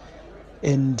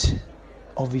 And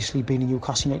obviously, being a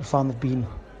Newcastle United fan, there have been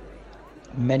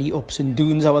many ups and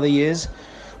downs over the years.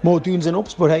 More downs than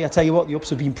ups, but hey, I tell you what, the ups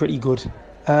have been pretty good.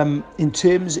 In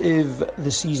terms of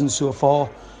the season so far,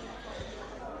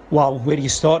 wow, where do you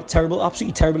start? Terrible,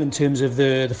 absolutely terrible in terms of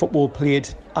the football played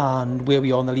and where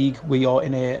we are in the league. We are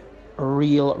in a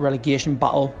real relegation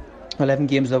battle, 11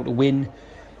 games without a win.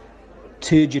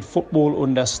 Turgid football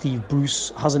under Steve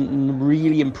Bruce, hasn't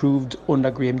really improved under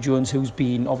Graham Jones, who's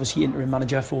been obviously interim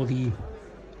manager for the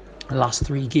last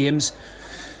 3 games.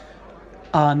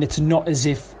 And it's not as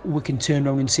if we can turn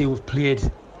around and say we've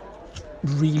played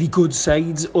really good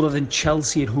sides, other than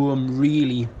Chelsea at home,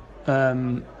 really. I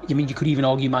mean, you could even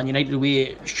argue Man United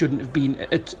away shouldn't have been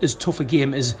as tough a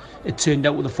game as it turned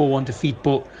out with a 4-1 defeat,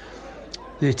 but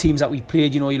the teams that we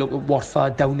played, you look at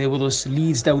Watford down there with us,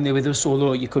 Leeds down there with us,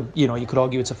 although you could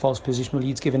argue it's a false position with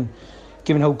Leeds given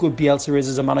how good Bielsa is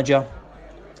as a manager.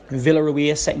 Villa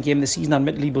away, second game of the season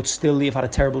admittedly, but still they've had a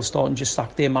terrible start and just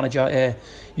sacked their manager,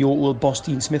 your old boss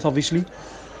Dean Smith, obviously.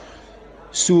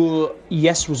 So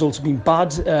yes, results have been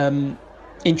bad.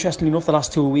 Interestingly enough, the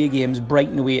last 2 away games,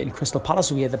 Brighton away and Crystal Palace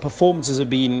away, the performances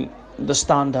have been the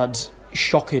standard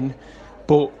shocking,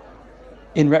 but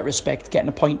in retrospect, getting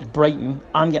a point at Brighton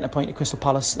and getting a point at Crystal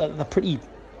Palace, they're pretty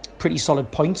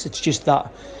solid points. It's just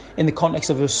that in the context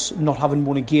of us not having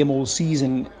won a game all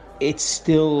season, it's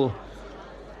still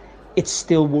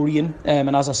worrying.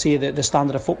 And as I say, the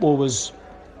standard of football has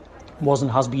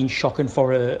been shocking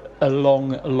for a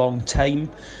long time.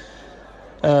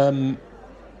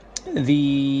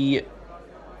 The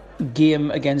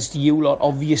game against you lot,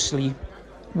 obviously,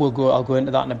 I'll go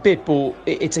into that in a bit, but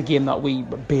it's a game that we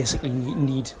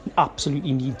basically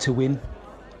absolutely need to win.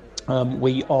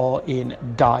 We are in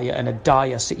a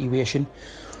dire situation.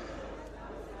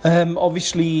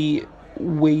 Obviously,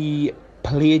 we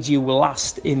played you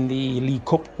last in the League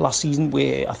Cup last season,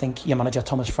 where I think your manager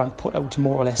Thomas Frank put out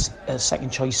more or less a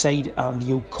second choice side, and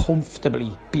you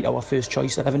comfortably beat our first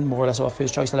choice 11, more or less our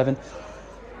first choice 11,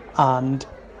 and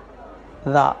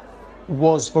that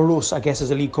was for us, I guess,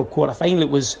 as a League Cup quarter final. It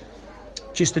was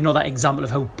just another example of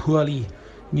how poorly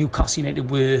Newcastle United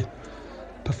were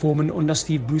performing under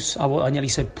Steve Bruce. I nearly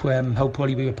said how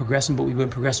poorly we were progressing, but we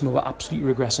weren't progressing. We were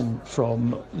absolutely regressing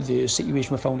from the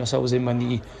situation we found ourselves in when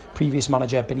the previous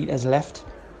manager Benitez left.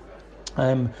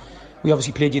 We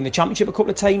obviously played you in the Championship a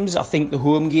couple of times. I think the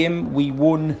home game we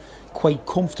won quite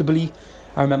comfortably,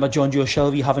 I remember John Joe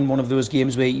Shelby having one of those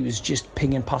games where he was just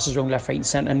pinging passes around left, right and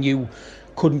centre and you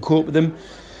couldn't cope with them.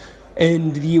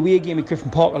 And the away game at Griffin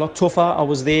Park, a lot tougher. I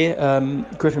was there.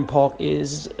 Griffin Park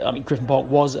was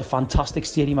a fantastic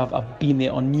stadium. I've been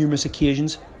there on numerous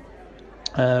occasions.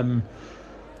 That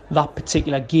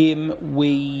particular game,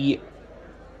 we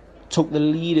took the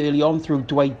lead early on through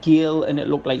Dwight Gale, and it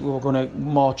looked like we were going to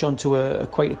march on to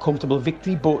quite a comfortable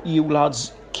victory, but you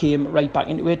lads came right back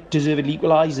into it, deservedly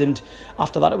equalised, and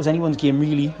after that it was anyone's game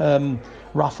really.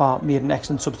 Rafa made an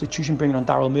excellent substitution, bringing on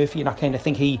Daryl Murphy, and I kind of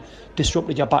think he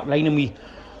disrupted your back line, and we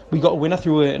got a winner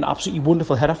through an absolutely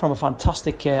wonderful header from a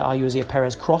fantastic Jose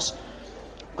Perez cross.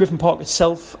 Griffin Park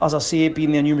itself, as I say,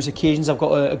 been there numerous occasions. I've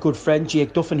got a good friend,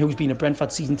 Jake Duffin, who's been a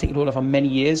Brentford season ticket holder for many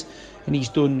years, and he's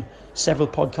done several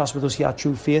podcasts with us here at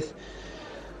True Faith.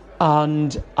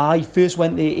 And I first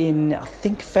went there in, I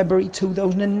think, February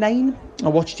 2009. I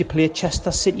watched you play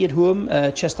Chester City at home.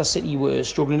 Chester City were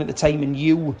struggling at the time, and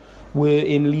you were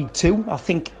in League Two. I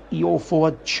think your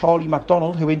forward, Charlie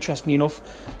McDonald, who interestingly enough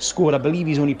scored, I believe,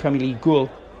 his only Premier League goal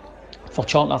for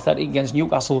Charlton Athletic against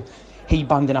Newcastle. He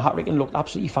banged in a hat-trick and looked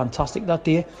absolutely fantastic that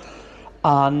day.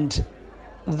 And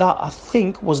that, I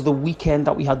think, was the weekend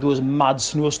that we had those mad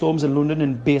snowstorms in London,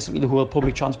 and basically the whole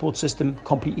public transport system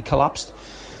completely collapsed.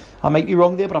 I might be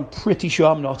wrong there, but I'm pretty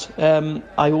sure I'm not.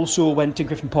 I also went to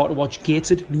Griffin Park to watch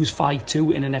Gateshead lose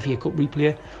 5-2 in an FA Cup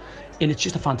replay, and it's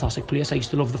just a fantastic place. I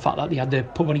used to love the fact that they had the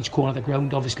pub on each corner of the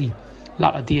ground. Obviously,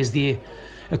 latter days there,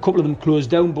 a couple of them closed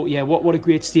down, but yeah, what a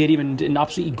great stadium, and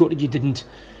absolutely gutted you didn't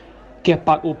get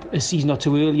back up a season or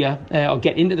two earlier, or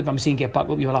get into the, I'm saying get back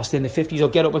up, you were last in the 50s, or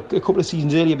get up a couple of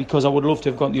seasons earlier, because I would love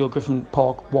to have gone to old Griffin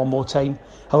Park one more time.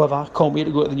 However, I can't wait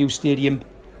to go to the new stadium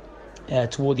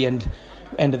toward the end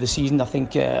of the season. I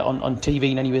think on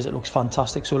TV and anyways it looks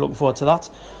fantastic, so looking forward to that.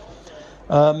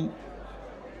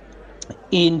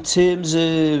 In terms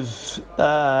of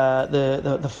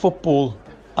the football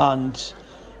and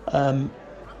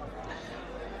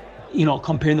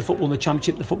comparing the football in the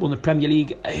Championship, the football in the Premier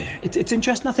League, it's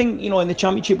interesting. I think in the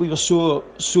Championship we were so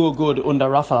good under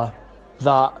Rafa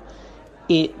that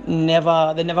they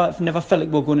never felt like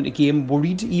we were going into the game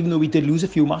worried. Even though we did lose a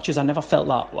few matches, I never felt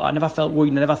that. I never felt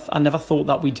worried. I never thought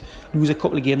that we'd lose a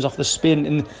couple of games off the spin.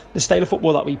 And the style of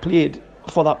football that we played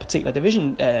for that particular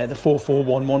division, the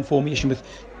 4-4-1-1 formation with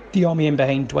Diarmi in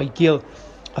behind Dwight Gale,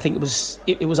 I think it was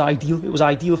ideal. It was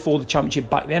ideal for the Championship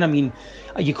back then. I mean,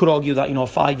 you could argue that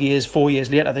 4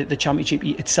 years later, the Championship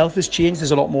itself has changed.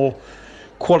 There's a lot more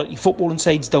quality footballing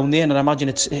sides down there, and I imagine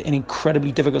it's an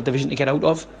incredibly difficult division to get out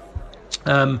of.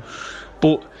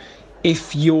 But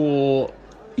if you're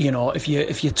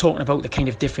talking about the kind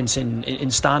of difference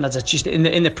in standards, it's just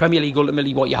in the Premier League.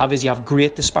 Ultimately, what you have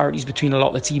great disparities between a lot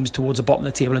of the teams towards the bottom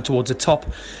of the table and towards the top,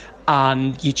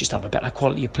 and you just have a better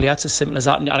quality of player. It's as simple as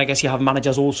that. And I guess you have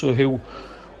managers also who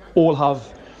all have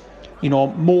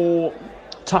more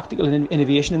tactical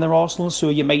innovation in their arsenal. So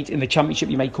you might, in the Championship,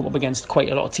 you might come up against quite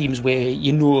a lot of teams where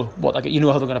how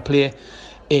they're going to play,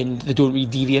 and they don't really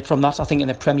deviate from that. I think in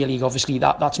the Premier League, obviously,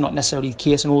 that's not necessarily the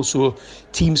case, and also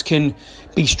teams can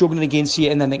be struggling against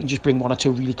you, and then they can just bring one or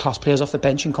two really class players off the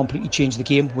bench and completely change the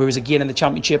game. Whereas again, in the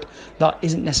Championship, that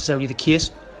isn't necessarily the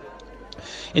case.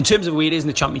 In terms of the way it is in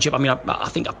the Championship, I mean, I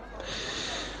think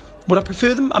would I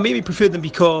prefer them? I maybe prefer them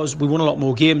because we won a lot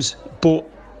more games, but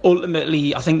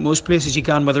ultimately, I think most places you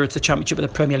can, whether it's the Championship or the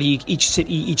Premier League, each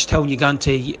city, each town you go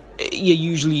to, you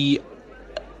usually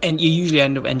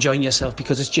end up enjoying yourself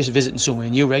because it's just visiting somewhere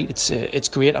new, right? It's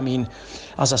great. I mean,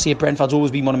 as I say, Brentford's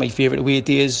always been one of my favourite away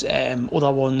days.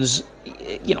 Other ones,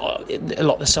 a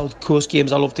lot of the South Coast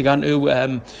games I love to go into.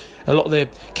 A lot of the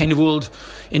kind of old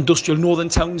industrial northern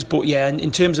towns. But yeah,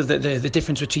 in terms of the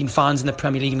difference between fans in the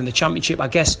Premier League and the Championship, I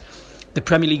guess the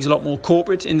Premier League's a lot more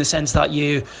corporate in the sense that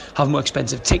you have more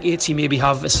expensive tickets. You maybe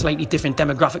have a slightly different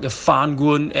demographic of fan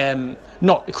going,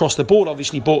 not across the board,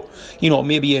 obviously, but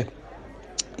maybe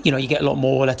you get a lot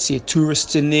more, let's say,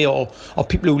 tourists in there, or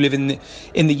people who live in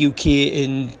the UK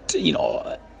and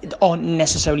aren't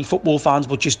necessarily football fans,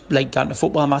 but just like going to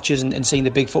football matches and seeing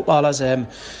the big footballers.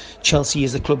 Chelsea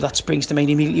is the club that springs to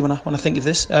mind immediately when I think of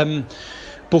this.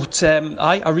 But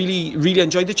I really, really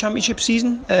enjoyed the Championship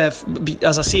season.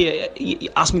 As I say, you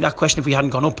asked me that question if we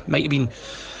hadn't gone up, might have been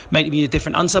a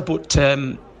different answer, but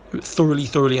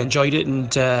thoroughly enjoyed it.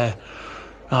 And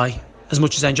as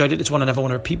much as I enjoyed it, it's one I never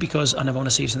want to repeat because I never want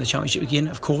to see us in the Championship again,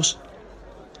 of course.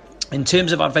 In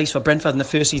terms of advice for Brentford in the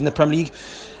first season of the Premier League,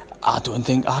 I don't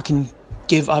think I can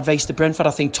give advice to Brentford.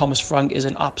 I think Thomas Frank is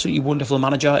an absolutely wonderful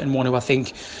manager and one who I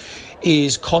think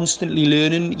is constantly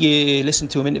learning. You listen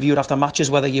to him interviewed after matches,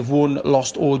 whether you've won,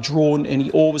 lost or drawn, and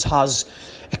he always has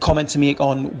a comment to make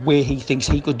on where he thinks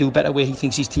he could do better, where he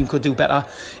thinks his team could do better.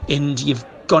 And you've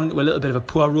gone into a little bit of a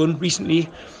poor run recently.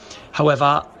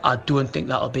 However, I don't think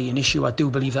that'll be an issue. I do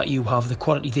believe that you have the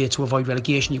quality there to avoid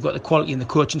relegation. You've got the quality in the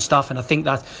coaching staff, and I think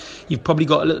that you've probably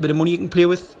got a little bit of money you can play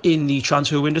with in the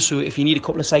transfer window. So if you need a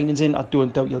couple of signings in, I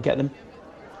don't doubt you'll get them.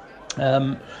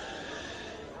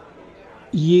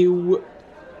 You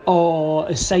are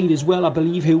a side as well, I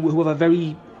believe, who have a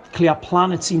very clear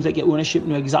plan. It seems like your ownership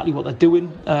know exactly what they're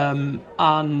doing,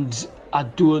 and I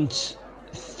don't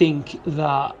think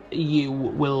that you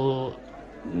will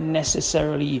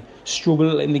necessarily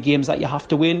struggle in the games that you have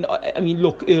to win. I mean,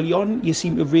 look, early on you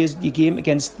seem to have raised your game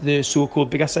against the so-called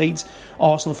bigger sides.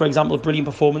 Arsenal, for example, brilliant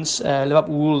performance.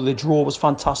 Liverpool, the draw was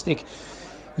fantastic.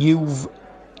 You've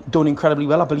done incredibly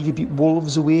well. I believe you beat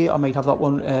Wolves away. I might have that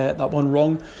one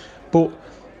wrong, but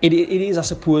it is, I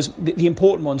suppose, the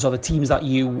important ones are the teams that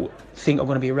you think are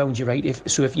going to be around you, right?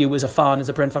 If you as a fan, as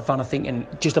a Brentford fan, are thinking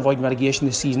just avoiding relegation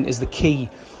this season is the key.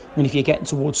 And if you're getting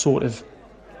towards sort of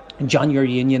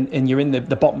January and you're in the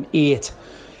bottom 8,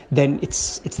 then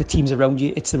it's the teams around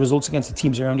you, it's the results against the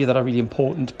teams around you that are really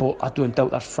important. But I don't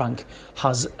doubt that Frank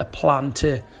has a plan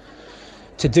to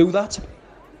do that.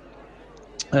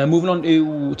 Moving on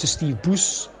to Steve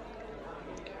Bruce.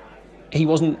 He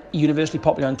wasn't universally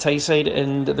popular on Tayside,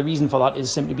 and the reason for that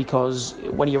is simply because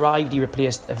when he arrived, he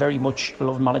replaced a very much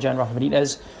beloved manager in Rafa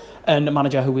Benitez, and a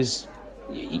manager who was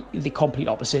the complete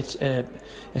opposite, a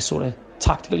sort of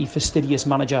tactically fastidious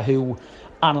manager who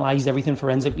analysed everything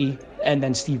forensically. And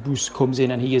then Steve Bruce comes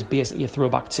in and he is basically a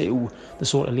throwback to the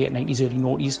sort of late 90s, early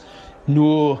 90s.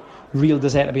 No real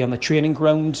desire to be on the training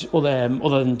ground other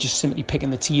than just simply picking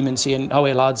the team and saying, oh,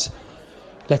 hey lads,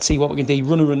 let's see what we can do,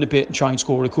 run around a bit and try and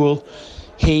score a goal.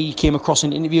 He came across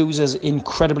in interviews as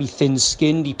incredibly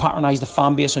thin-skinned. He patronised the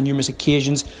fan base on numerous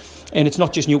occasions. And it's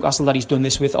not just Newcastle that he's done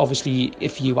this with. Obviously,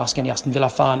 if you ask any Aston Villa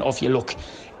fan, or if you look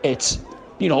at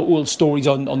old stories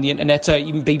on the internet,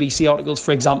 even BBC articles,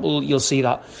 for example, you'll see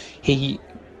that he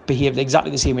behaved exactly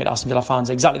the same way to Aston Villa fans,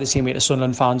 exactly the same way to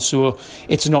Sunderland fans. So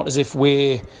it's not as if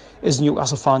we're, as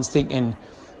Newcastle fans, thinking,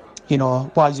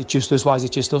 why is it just us? Why is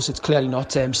it just us? It's clearly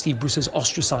not. Steve Bruce has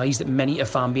ostracised many a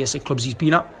fan base at clubs he's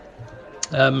been at.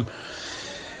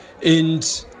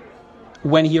 And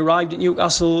when he arrived at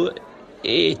Newcastle,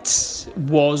 it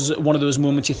was one of those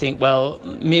moments you think, well,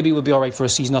 maybe we'll be all right for a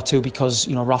season or two because,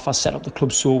 Rafa set up the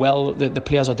club so well. The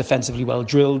players are defensively well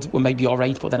drilled. We might be all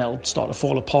right, but then it'll start to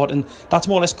fall apart. And that's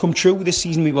more or less come true. This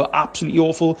season we were absolutely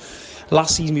awful.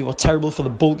 Last season we were terrible for the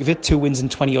bulk of it. 2 wins in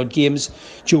 20-odd games.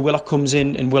 Joe Willock comes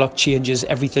in and Willock changes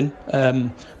everything.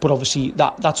 But obviously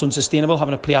that's unsustainable,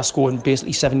 having a player scoring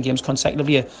basically 7 games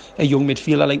consecutively, a young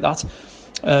midfielder like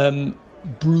that.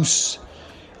 Bruce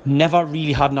never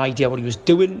really had an idea what he was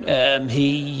doing.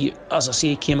 He, as I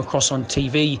say, came across on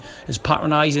TV as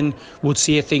patronising, would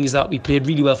say things that we played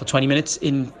really well for 20 minutes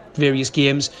in various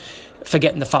games,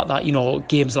 forgetting the fact that,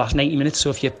 games last 90 minutes.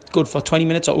 So if you're good for 20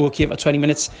 minutes or okay for 20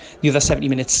 minutes, the other 70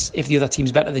 minutes, if the other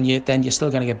team's better than you, then you're still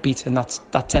going to get beat. And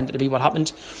that tended to be what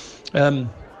happened.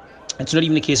 It's not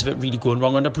even a case of it really going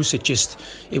wrong under Bruce. It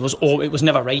was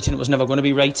never right, and it was never going to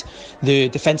be right. The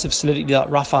defensive solidity that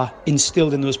Rafa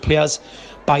instilled in those players,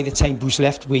 by the time Bruce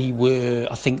left, we were,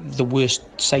 I think, the worst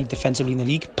side defensively in the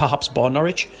league, perhaps bar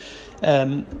Norwich.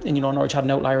 And Norwich had an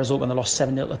outlier result when they lost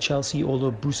 7-0 to Chelsea, although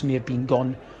Bruce may have been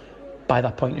gone by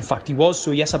that point. In fact, he was.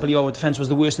 So yes, I believe our defence was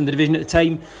the worst in the division at the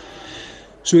time.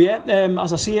 So yeah,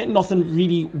 as I say, nothing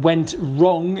really went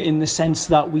wrong in the sense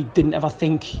that we didn't ever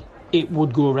think it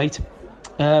would go right.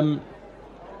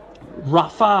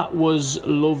 Rafa was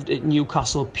loved at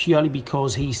Newcastle purely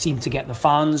because he seemed to get the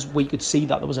fans. We could see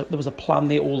that there was a plan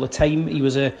there all the time. He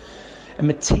was a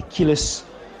meticulous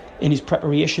in his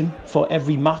preparation for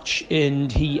every match,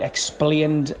 and he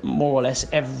explained more or less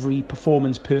every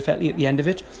performance perfectly at the end of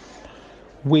it.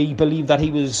 We believe that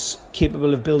he was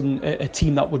capable of building a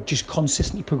team that would just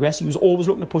consistently progress. He was always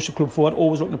looking to push the club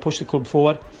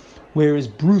forward, whereas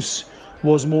Bruce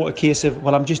was more a case of,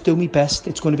 well, I'm just doing my best.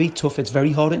 It's going to be tough. It's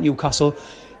very hard at Newcastle.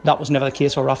 That was never the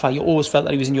case for Rafa. You always felt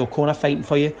that he was in your corner fighting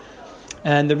for you.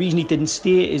 And the reason he didn't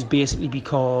stay is basically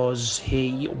because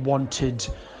he wanted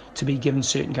to be given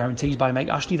certain guarantees by Mike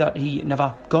Ashley that he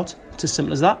never got. It's as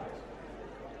simple as that.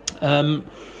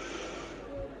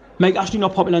 Mike Ashley,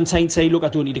 not popular in Tyne. Look, I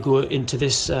don't need to go into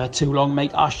this too long.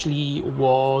 Mike Ashley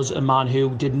was a man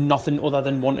who did nothing other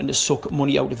than wanting to suck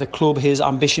money out of the club. His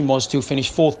ambition was to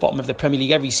finish fourth bottom of the Premier League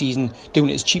every season,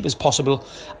 doing it as cheap as possible,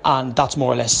 and that's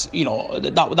more or less,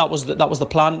 that was the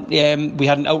plan. We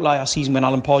had an outlier season when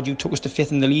Alan Pardew took us to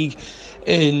fifth in the league,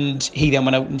 and he then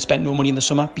went out and spent no money in the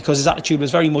summer because his attitude was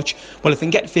very much, well, if we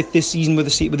can get fifth this season with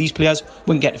these players,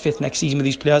 we can get fifth next season with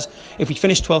these players. If we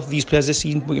finish 12th with these players this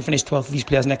season, we can finish 12th with these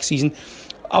players next season.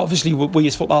 Obviously, we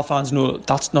as football fans know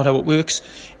that's not how it works.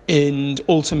 And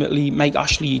ultimately, Mike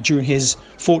Ashley, during his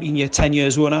 14-year, 10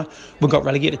 years owner, we got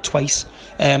relegated twice.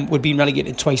 We'd been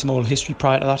relegated twice in my whole history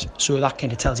prior to that. So that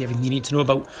kind of tells you everything you need to know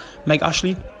about Mike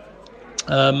Ashley.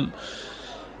 The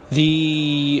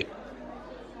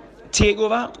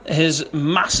takeover has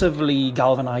massively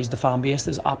galvanised the fan base.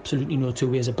 There's absolutely no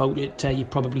two ways about it. You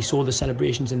probably saw the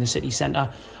celebrations in the city centre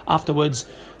afterwards.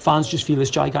 Fans just feel this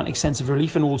gigantic sense of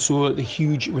relief and also the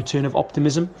huge return of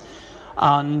optimism.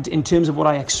 And in terms of what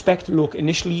I expect, look,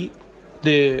 initially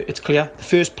it's clear the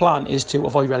first plan is to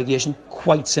avoid relegation.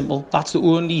 Quite simple. That's the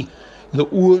only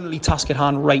task at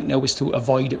hand right now, is to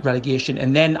avoid relegation.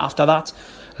 And then after that,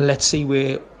 let's see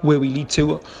where we lead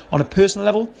to. On a personal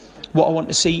level, what I want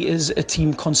to see is a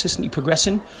team consistently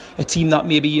progressing, a team that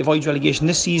maybe avoids relegation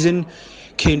this season,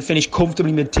 can finish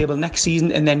comfortably mid-table next season,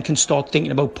 and then can start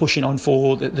thinking about pushing on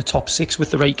for the top six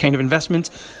with the right kind of investment.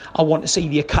 I want to see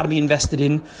the academy invested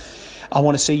in. I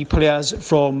want to see players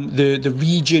from the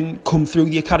region come through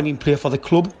the academy and play for the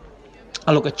club.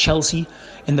 I look at Chelsea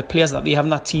and the players that they have in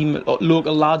that team,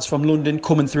 local lads from London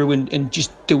coming through and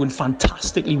just doing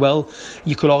fantastically well.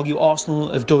 You could argue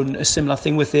Arsenal have done a similar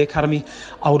thing with their academy.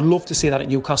 I would love to see that at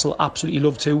Newcastle, absolutely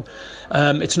love to.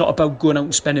 It's not about going out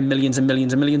and spending millions and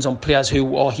millions and millions on players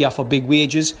who are here for big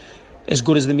wages, as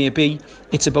good as they may be.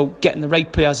 It's about getting the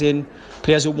right players in,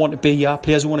 players who want to be here,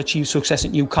 players who want to achieve success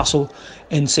at Newcastle,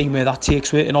 and seeing where that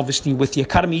takes it. And obviously with the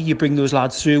academy, you bring those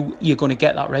lads through, you're going to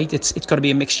get that right. It's got to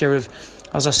be a mixture of,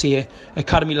 as I say,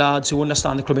 academy lads who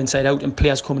understand the club inside out and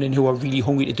players coming in who are really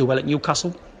hungry to do well at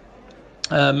Newcastle.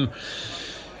 I've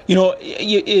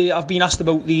been asked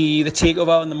about the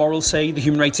takeover and the moral side, the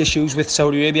human rights issues with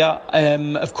Saudi Arabia.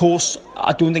 Of course,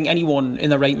 I don't think anyone in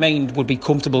their right mind would be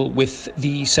comfortable with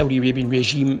the Saudi Arabian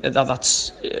regime.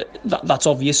 That's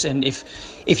obvious. And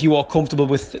if you are comfortable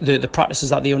with the practices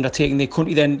that they undertake in their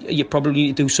country, then you probably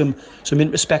need to do some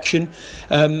introspection.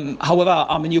 However,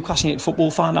 I'm a Newcastle United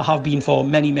football fan. I have been for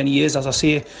many, many years, as I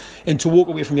say. And to walk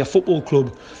away from your football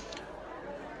club,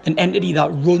 an entity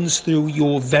that runs through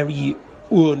your very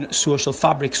own social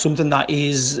fabric, something that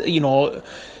is, your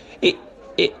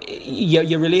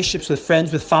relationships with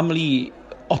friends, with family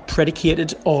are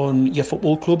predicated on your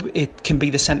football club. It can be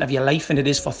the centre of your life, and it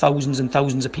is for thousands and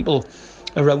thousands of people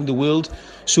around the world.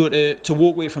 So to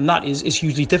walk away from that is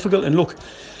hugely difficult. And look,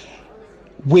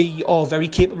 we are very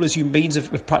capable as human beings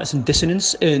of practicing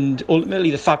dissonance, and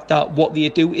ultimately the fact that what they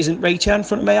do isn't right here in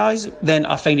front of my eyes, then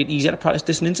I find it easier to practice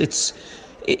dissonance.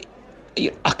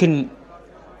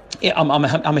 I'm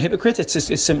a hypocrite. It's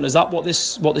as simple as that. What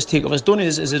this takeover has done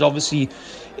is it obviously,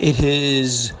 it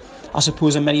has, I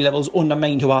suppose, on many levels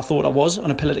undermined who I thought I was on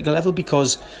a political level,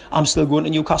 because I'm still going to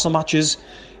Newcastle matches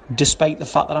despite the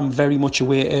fact that I'm very much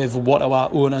aware of what our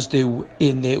owners do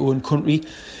in their own country.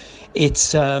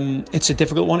 It's a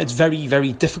difficult one. It's very,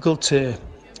 very difficult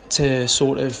to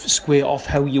sort of square off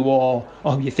how you are,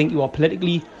 or how you think you are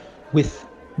politically, with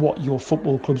what your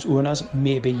football club's owners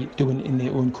may be doing in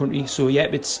their own country. So yeah,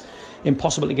 it's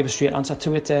impossible to give a straight answer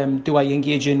to it. Do I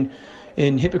engage in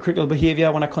hypocritical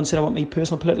behaviour when I consider what my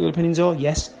personal political opinions are?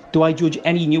 Yes. Do I judge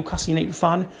any Newcastle United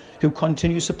fan who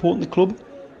continues supporting the club?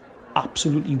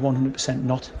 Absolutely 100%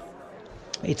 not.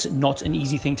 It's not an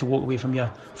easy thing to walk away from your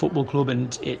football club,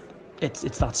 and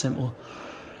it's that simple.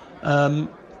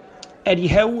 Eddie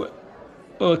Howe,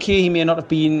 okay, he may not have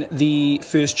been the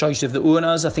first choice of the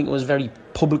owners. I think it was very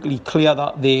publicly clear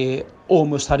that they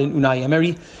almost had in Unai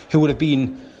Emery, who would have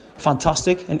been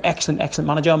fantastic, an excellent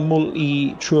manager,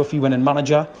 multi-trophy winning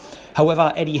manager.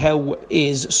 However, Eddie Howe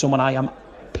is someone I am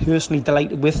personally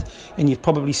delighted with, and you've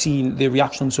probably seen the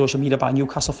reaction on social media by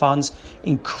Newcastle fans.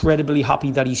 Incredibly happy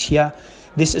that he's here.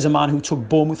 This is a man who took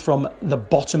Bournemouth from the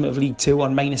bottom of League Two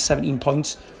on minus 17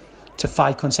 points to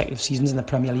 5 consecutive seasons in the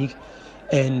Premier League,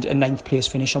 and a 9th place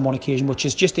finish on one occasion, which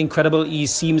is just incredible. He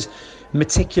seems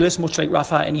meticulous, much like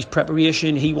Rafa in his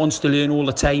preparation. He wants to learn all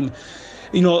the time.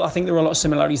 I think there are a lot of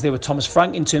similarities there with Thomas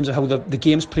Frank in terms of how the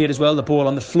game's played as well. The ball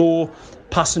on the floor,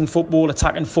 passing football,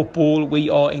 attacking football. We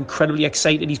are incredibly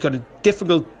excited. He's got a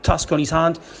difficult task on his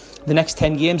hand. The next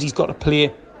 10 games he's got to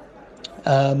play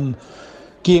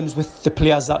games with the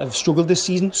players that have struggled this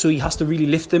season, so he has to really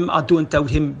lift them. I don't doubt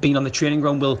him being on the training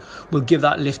ground will give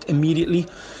that lift immediately,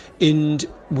 and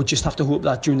we'll just have to hope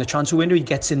that during the transfer window he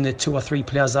gets in the 2 or 3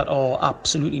 players that are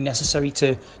absolutely necessary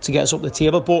to get us up the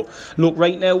table. But look,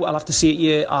 right now I'll have to say to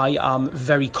you, I am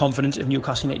very confident of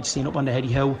Newcastle United staying up under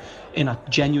Eddie Howe, and I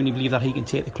genuinely believe that he can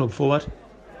take the club forward.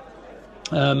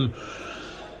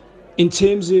 In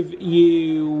terms of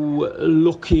you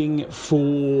looking out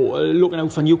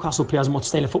for Newcastle players and what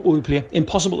style of football we play,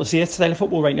 impossible to say style of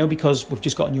football right now because we've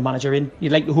just got a new manager in.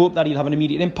 You'd like to hope that he'll have an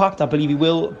immediate impact. I believe he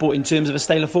will, but in terms of a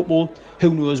style of football,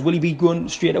 who knows? Will he be going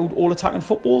straight out all attacking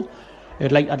football?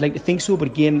 I'd like to think so, but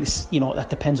again, that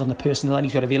depends on the personnel that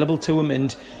he's got available to him,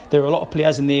 and there are a lot of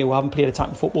players in there who haven't played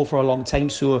attacking football for a long time,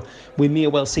 so we may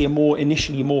well see a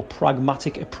more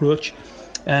pragmatic approach.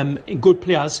 Good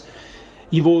players.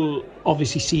 You've all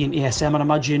obviously seen ASM, and I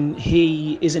imagine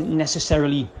he isn't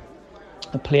necessarily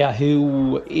a player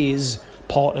who is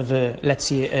part of a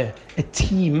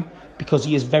team, because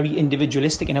he is very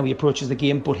individualistic in how he approaches the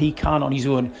game, but he can on his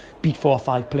own beat 4 or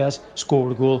 5 players, score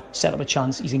a goal, set up a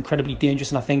chance. He's incredibly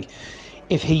dangerous, and I think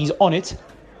if he's on it,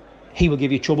 he will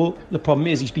give you trouble. The problem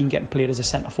is he's been getting played as a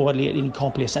centre forward lately, and he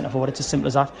can't play a centre forward. It's as simple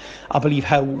as that. I believe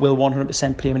Howe will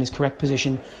 100% play him in his correct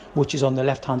position, which is on the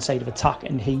left hand side of attack,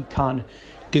 and he can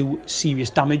do serious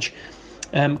damage.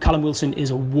 Callum Wilson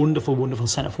is a wonderful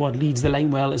centre forward, leads the line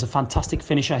well, is a fantastic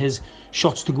finisher. His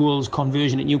shots to goals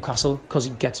conversion at Newcastle, because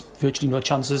he gets virtually no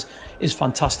chances, is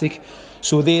fantastic.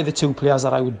 So they're the 2 players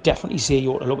that I would definitely say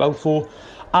you ought to look out for.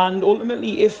 And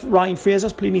ultimately, if Ryan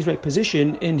Fraser's playing his right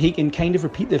position and he can kind of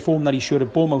repeat the form that he showed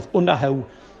at Bournemouth under Howe,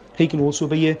 he can also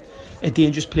be a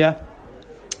dangerous player.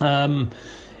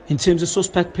 In terms of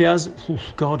suspect players,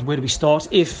 God, where do we start?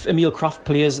 If Emil Kraft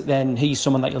plays, then he's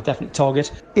someone that you'll definitely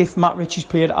target. If Matt Ritchie's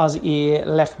played as a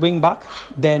left wing back,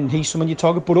 then he's someone you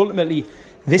target. But ultimately,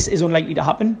 this is unlikely to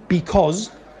happen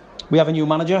because we have a new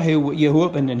manager who you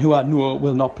hope and who I know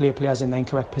will not play players in the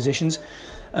incorrect positions.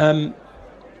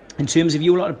 In terms of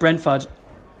you lot at Brentford,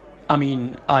 I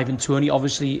mean, Ivan Toney,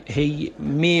 obviously, he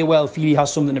may well feel he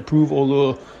has something to prove,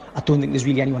 although I don't think there's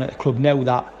really anyone at the club now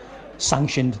that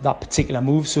sanctioned that particular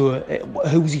move. So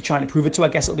who's he trying to prove it to? I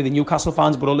guess it'll be the Newcastle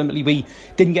fans, but ultimately we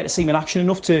didn't get to see him in action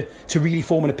enough to really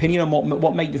form an opinion on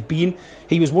what might have been.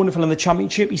 He was wonderful in the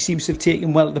Championship. He seems to have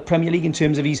taken well at the Premier League in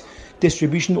terms of his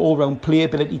distribution, all-round play,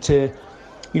 ability to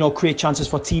create chances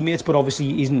for teammates, but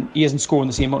obviously he isn't scoring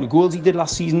the same amount of goals he did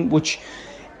last season, which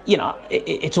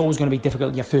it's always going to be difficult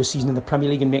in your first season in the Premier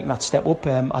League and making that step up.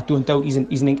 I don't doubt he's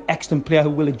an excellent player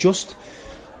who will adjust.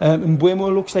 And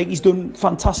Buemo looks like he's done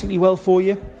fantastically well for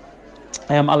you.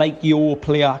 I like your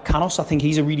player Canos. I think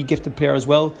he's a really gifted player as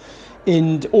well.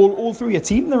 And all through your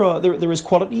team there is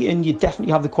quality, and you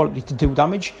definitely have the quality to do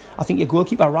damage. I think your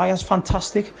goalkeeper Raya's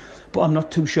fantastic, but I'm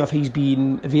not too sure if he's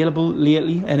been available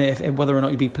lately and whether or not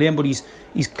he'll be playing. But he's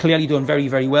clearly done very,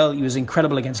 very well. He was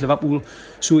incredible against Liverpool.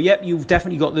 So you've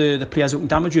definitely got the players who can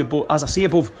damage you. But as I say,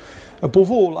 above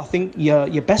all, I think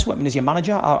your best weapon is your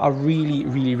manager. I really,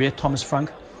 really rate Thomas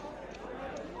Frank.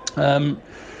 And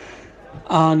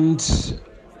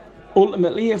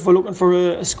ultimately, if we're looking for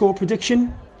a score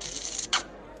prediction,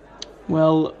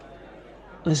 well,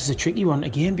 this is a tricky one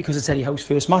again because it's Eddie Howe's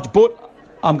first match, but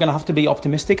I'm going to have to be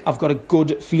optimistic. I've got a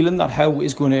good feeling that Howe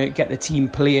is going to get the team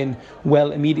playing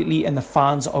well immediately, and the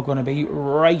fans are going to be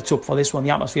right up for this one. The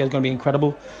atmosphere is going to be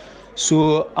incredible.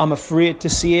 So I'm afraid to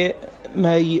say,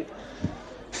 my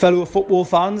fellow football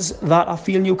fans, that I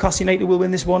feel Newcastle United will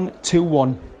win this one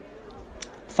 2-1.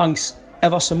 Thanks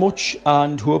ever so much,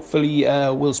 and hopefully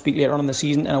we'll speak later on in the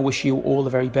season, and I wish you all the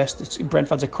very best.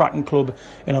 Brentford's a cracking club,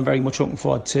 and I'm very much looking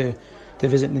forward to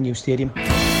visiting the new stadium.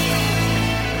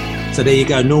 So there you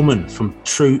go, Norman from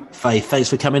True Faith. Thanks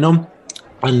for coming on.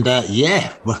 And look,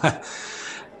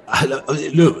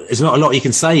 there's not a lot you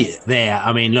can say there.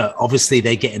 I mean, look, obviously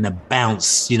they're getting a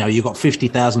bounce. You've got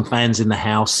 50,000 fans in the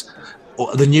house.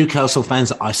 The Newcastle fans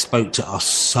that I spoke to are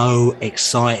so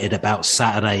excited about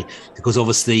Saturday because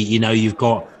obviously, you've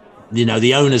got,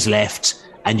 the owners left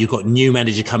and you've got new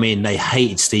manager come in. They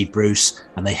hated Steve Bruce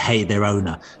and they hated their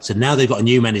owner. So now they've got a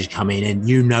new manager coming in,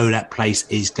 and that place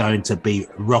is going to be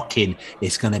rocking.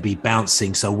 It's going to be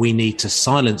bouncing. So we need to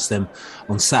silence them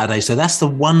on Saturday. So that's the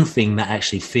one thing that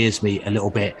actually fears me a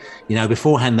little bit.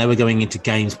 Beforehand, they were going into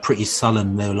games pretty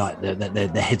sullen. They were like,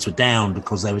 their heads were down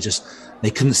because they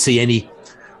couldn't see any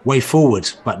way forward.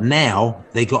 But now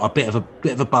they got a bit of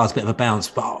a buzz, bit of a bounce.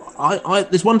 But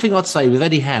there's one thing I'd say with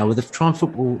Eddie Howe, with the type of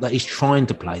football that he's trying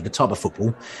to play, the type of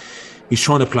football he's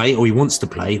trying to play or he wants to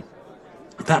play,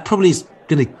 that probably is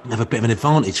going to have a bit of an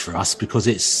advantage for us because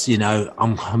it's,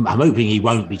 I'm hoping he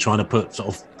won't be trying to put sort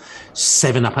of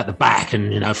 7 up at the back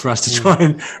and, for us to try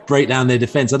and break down their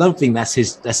defence. I don't think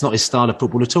that's not his style of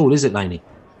football at all, is it, Laney?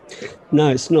 No,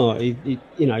 it's not. He's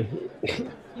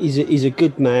a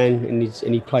good man and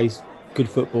he plays good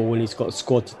football when he's got a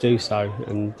squad to do so.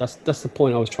 And that's the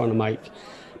point I was trying to make.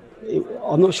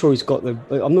 I'm not sure he's got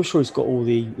all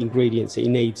the ingredients that he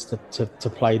needs to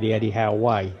play the Eddie Howe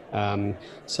way.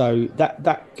 So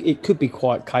that it could be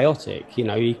quite chaotic.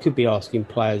 He could be asking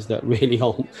players that really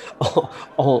aren't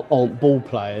ball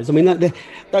players. I mean,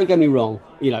 don't get me wrong.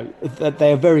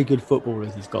 They are very good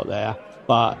footballers he's got there,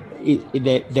 but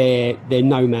they're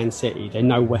no Man City. They're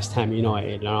no West Ham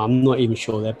United. And I'm not even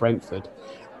sure they're Brentford.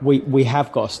 We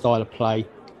have got a style of play.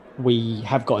 We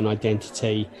have got an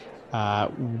identity.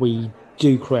 We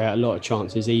do create a lot of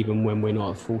chances even when we're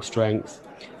not at full strength.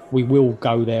 We will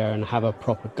go there and have a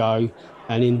proper go.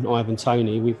 And in Ivan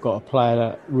Toney, we've got a player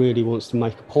that really wants to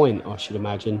make a point, I should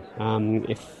imagine.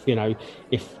 If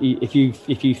you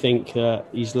think that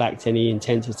he's lacked any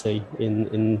intensity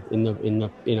in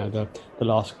the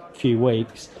last few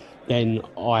weeks, then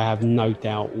I have no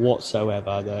doubt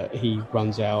whatsoever that he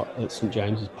runs out at St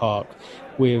James's Park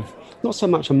with not so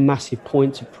much a massive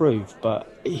point to prove, but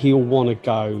he'll want to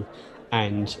go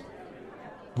and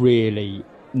really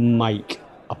make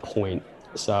a point.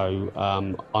 So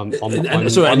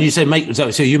and you say make.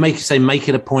 So you make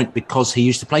it a point because he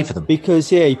used to play for them. Because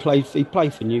he played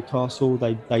for Newcastle.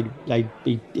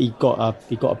 He got a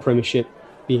Premiership.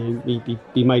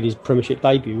 He made his Premiership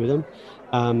debut with them.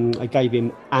 I gave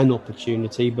him an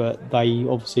opportunity, but they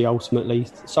obviously ultimately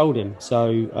sold him.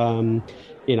 So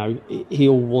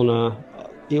he'll want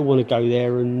to go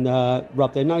there and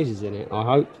rub their noses in it, I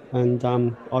hope. And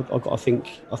I think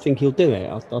he'll do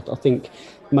it. I think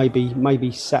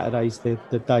maybe Saturday's the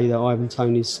day that Ivan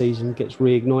Toney's season gets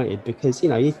reignited, because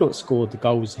he's not scored the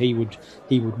goals he would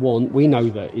want. We know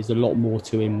that there's a lot more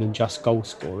to him than just goal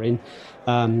scoring.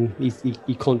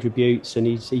 He contributes and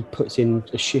he puts in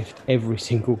a shift every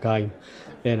single game.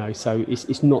 So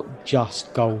it's not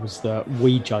just goals that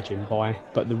we judge him by,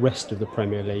 but the rest of the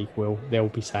Premier League they'll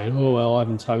be saying, oh well,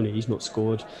 Ivan Toney, he's not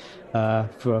scored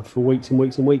for weeks and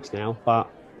weeks and weeks now. But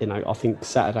I think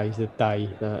Saturday's the day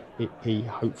that he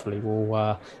hopefully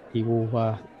will be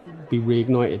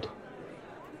reignited.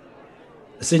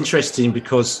 It's interesting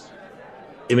because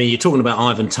you're talking about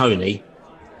Ivan Toney.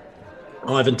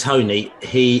 Ivan Toney,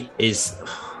 he is.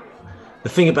 The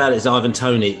thing about it is Ivan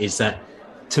Toney is that,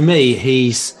 to me,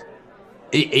 he's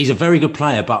a very good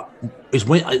player, but it's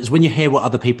when you hear what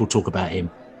other people talk about him,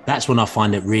 that's when I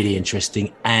find it really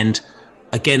interesting. And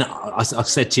again, I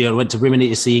said to you, I went to Rimini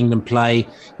to see England play.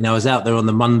 I was out there on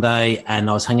the Monday and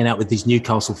I was hanging out with these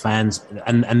Newcastle fans,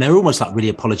 and they're almost like really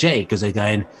apologetic because they're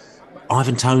going,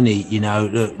 Ivan Toney,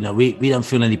 look, we don't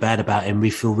feel any bad about him. We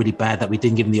feel really bad that we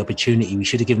didn't give him the opportunity. We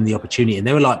should have given him the opportunity. And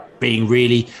they were like being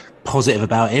really positive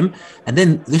about him. And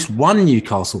then this one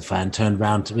Newcastle fan turned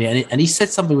around to me and he said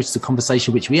something, which is a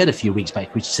conversation which we had a few weeks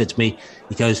back, which he said to me,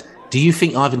 he goes, do you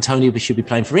think Ivan Toney should be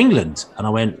playing for England? And I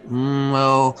went,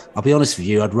 well, I'll be honest with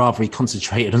you, I'd rather he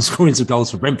concentrated on scoring some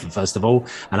goals for Brentford, first of all,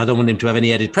 and I don't want him to have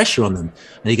any added pressure on them.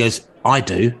 And he goes, I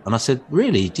do. And I said,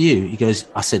 really, do you? He goes,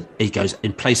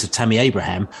 in place of Tammy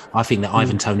Abraham, I think that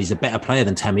Ivan Toney's a better player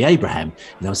than Tammy Abraham. You know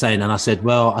what I'm saying? And I said,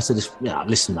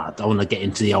 listen, I don't want to get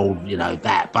into the old,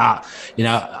 that, but,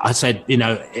 I said,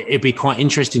 it'd be quite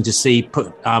interesting to see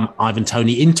put Ivan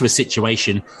Toney into a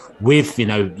situation with,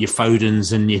 your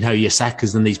Fodens and, your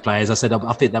Sakas and these players. I said,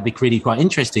 I think that'd be really quite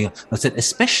interesting. I said,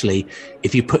 especially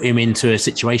if you put him into a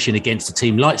situation against a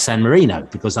team like San Marino,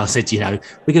 because I said, we're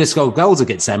going to score goals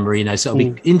against San Marino. So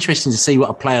it'll be interesting to see what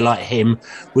a player like him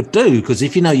would do. Because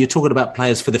if, you're talking about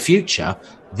players for the future,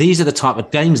 these are the type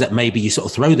of games that maybe you sort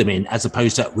of throw them in, as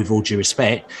opposed to, with all due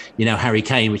respect, Harry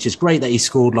Kane, which is great that he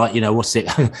scored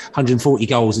 140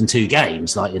 goals in 2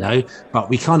 games, but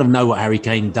we kind of know what Harry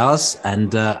Kane does.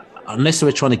 And, unless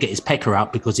we're trying to get his pecker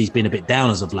up because he's been a bit down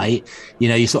as of late,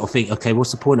 you sort of think, okay,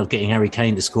 what's the point of getting Harry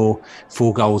Kane to score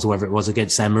 4 goals or whatever it was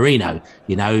against San Marino?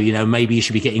 Maybe you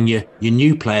should be getting your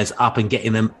new players up and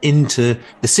getting them into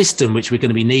the system, which we're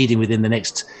going to be needing within the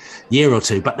next year or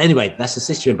two. But anyway, that's the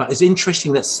system. But it's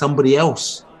interesting that somebody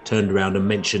else turned around and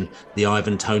mentioned the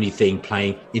Ivan Toney thing,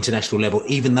 playing international level,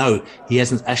 even though he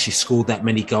hasn't actually scored that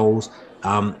many goals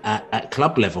at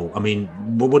club level. I mean,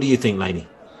 what do you think, Laney?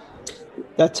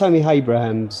 The Tammy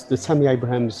Abraham's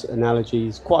analogy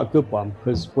is quite a good one,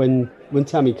 because when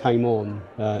Tammy came on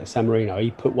San Marino,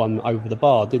 he put one over the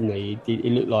bar, didn't he?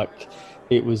 It looked like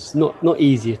it was not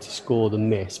easier to score than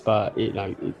this, but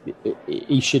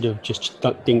he should have just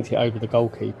dinked it over the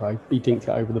goalkeeper. He dinked it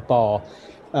over the bar.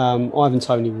 Ivan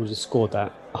Toney would have scored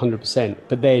that 100%,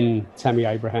 but then Tammy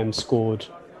Abraham scored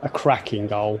a cracking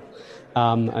goal,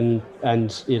 and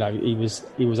he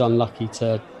was unlucky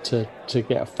to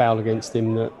get a foul against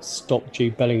him that stopped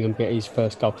Jude Bellingham get his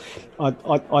first goal. I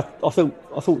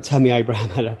thought Tammy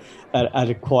Abraham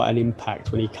had quite an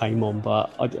impact when he came on,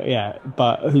 but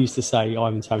who's to say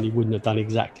Ivan Toney wouldn't have done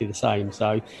exactly the same?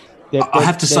 So I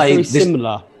have to say, very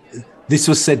similar. This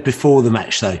was said before the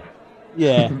match, though.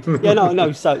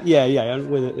 No. So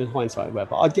with hindsight,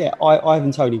 but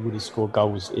Ivan Toney would have scored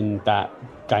goals in that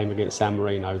game against San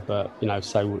Marino, but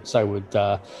so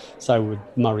would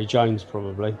Murray Jones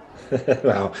probably.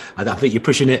 Well, I think you're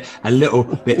pushing it a little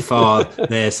bit far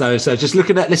there. So just look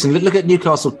at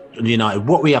Newcastle United.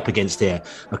 What are we up against here?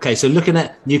 Okay, so looking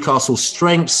at Newcastle's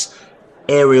strengths,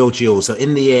 aerial duels. So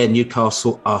in the air,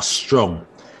 Newcastle are strong.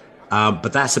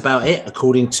 But that's about it,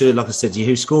 according to, like I said,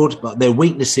 who scored. But their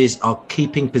weaknesses are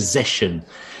keeping possession,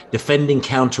 defending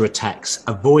counter-attacks,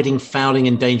 avoiding fouling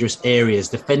in dangerous areas,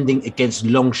 defending against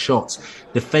long shots,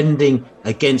 defending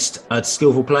against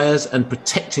skillful players, and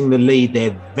protecting the lead.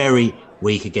 They're very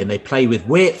weak again. They play with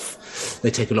width.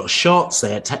 They take a lot of shots.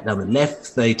 They attack down the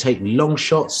left. They take long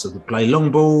shots. They play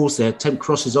long balls. They attempt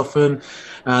crosses often.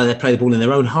 They play the ball in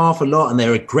their own half a lot, and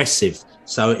they're aggressive.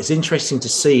 So it's interesting to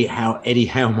see how Eddie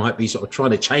Howe might be sort of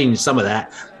trying to change some of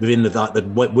that within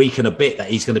the week and a bit that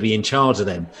he's going to be in charge of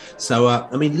them. So,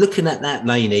 looking at that,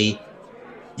 Laney,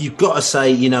 you've got to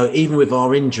say, even with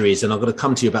our injuries, and I've got to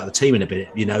come to you about the team in a bit,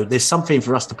 there's something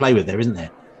for us to play with there, isn't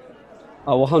there?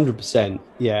 Oh, 100%.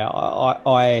 Yeah,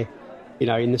 I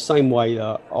in the same way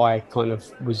that I kind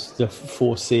of was the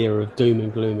foreseer of doom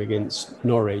and gloom against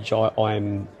Norwich,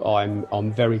 I'm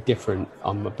very different.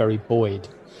 I'm very buoyed.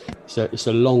 It's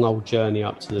a long old journey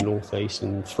up to the northeast,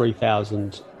 and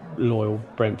 3,000 loyal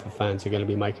Brentford fans are going to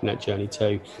be making that journey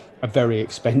too. A very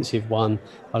expensive one.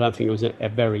 I don't think it was a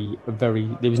very there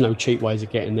was no cheap ways of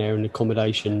getting there, and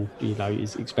accommodation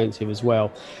is expensive as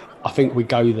well. I think we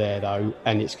go there though,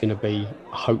 and it's going to be,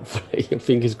 hopefully,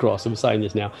 fingers crossed, I'm saying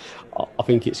this now, I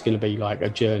think it's going to be like a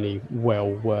journey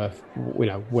well worth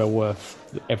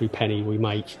every penny we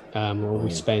make or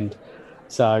we spend.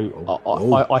 So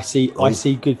I see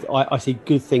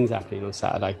good things happening on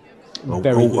Saturday.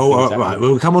 Right.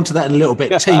 We'll come on to that in a little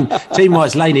bit.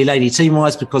 Team-wise, Laney,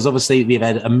 team-wise, because obviously we've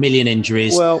had a million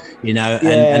injuries. Well,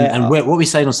 and what are we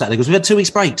saying on Saturday? Because we've had 2 weeks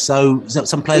break, so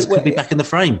some players could be back in the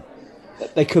frame.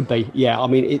 They could be, yeah.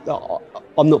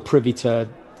 I'm not privy to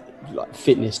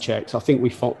fitness checks. I think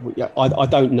I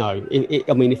don't know.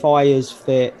 If Ayer's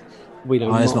fit, we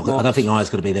don't. I don't think Ayer's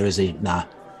going to be there, is he? Nah.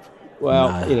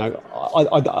 Well, no.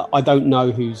 I don't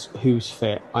know who's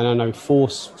fit. I don't know.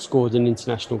 Force scored an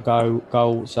international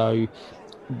goal, so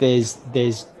there's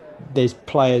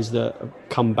players that have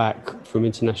come back from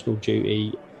international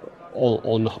duty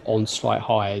on slight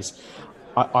highs.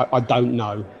 I don't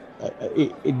know.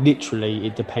 It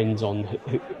literally depends on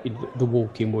the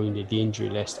walking wounded, the injury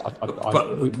list. But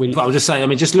I'm just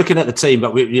saying. Just looking at the team,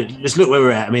 but just look where we're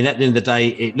at. At the end of the day,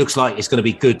 it looks like it's going to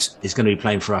be good. It's going to be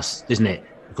playing for us, isn't it?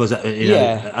 Because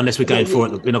unless we're going for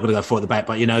it, we're not going to go for it at the back.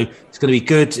 But it's going to be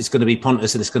good. It's going to be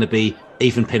Pontus, and it's going to be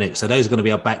Ethan Pinnock. So those are going to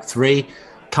be our back three.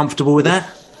 Comfortable with that?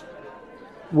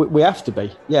 We have to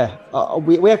be, yeah.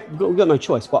 We've got no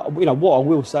choice. But what I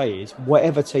will say is,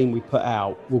 whatever team we put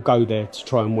out, we'll go there to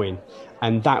try and win,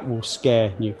 and that will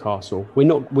scare Newcastle. We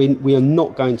are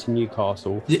not going to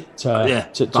Newcastle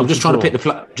to I'm just trying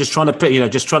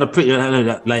to put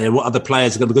later what other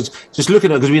players are going to, because just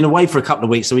looking at it, because we've been away for a couple of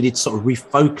weeks, so we need to sort of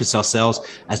refocus ourselves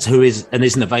as to who is and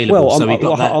isn't available. Well, so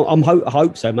I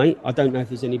hope so, mate. I don't know if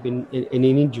there's been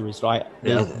any injuries. Right?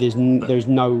 There's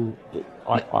no.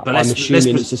 Let's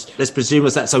presume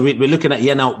it's that. So we're looking at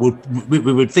Yenalt. We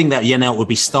would think that Yenalt would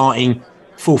be starting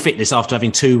full fitness after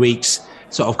having 2 weeks,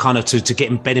 sort of kind of to get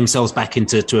embed themselves back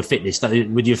into a fitness.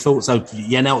 Would you have thought so?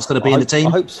 Yenalt's going to be in the team.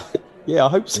 I hope so. Yeah, I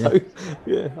hope so.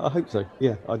 Yeah, I hope so.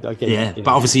 Yeah, I get it.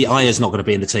 But obviously Ayer's not going to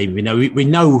be in the team. We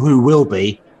know who will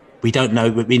be. We don't know,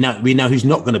 but we know who's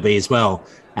not going to be as well,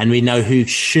 and we know who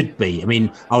should be.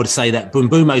 I would say that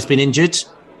Mbeumo's been injured,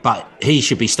 but he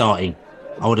should be starting.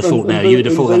 I would have thought now. You would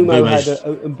have thought that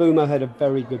Mbeumo had a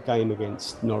very good game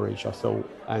against Norwich, I thought,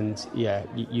 and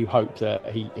you hope that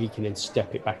he can then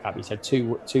step it back up. He's had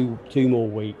two more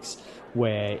weeks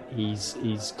where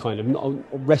he's kind of not,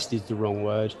 rest is the wrong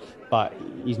word, but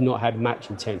he's not had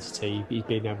match intensity. He's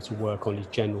been able to work on his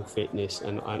general fitness,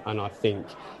 and I think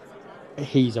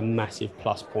he's a massive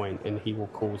plus point, and he will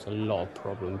cause a lot of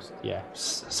problems. Yeah.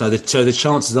 So the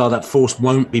chances are that Force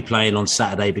won't be playing on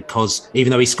Saturday, because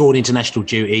even though he scored international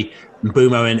duty,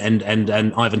 Mbeumo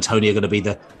and Ivan Toney are going to be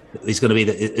it's going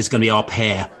to be our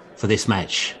pair for this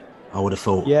match, I would have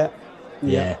thought. Yeah.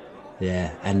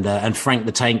 And Frank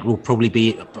the Tank will probably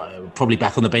be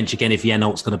back on the bench again if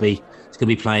Janolt's going to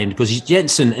be playing, because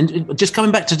Jensen, and just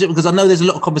coming back to, because I know there's a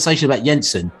lot of conversation about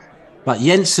Jensen, but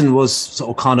Jensen was sort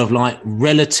of kind of like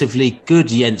relatively good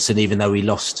Jensen, even though he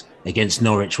lost against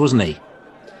Norwich, wasn't he?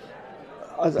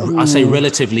 I say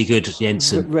relatively good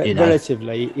Jensen.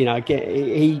 Relatively,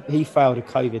 again, he failed a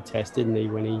COVID test, didn't he,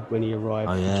 when he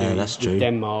arrived? Oh yeah, that's true.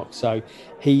 Denmark, so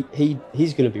he's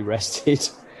going to be rested.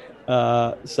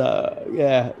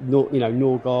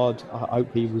 Norgard, I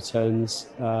hope he returns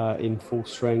in full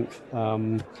strength.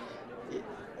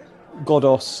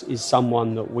 Godos is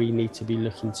someone that we need to be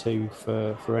looking to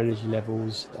for energy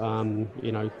levels.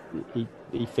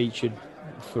 He featured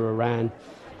for Iran.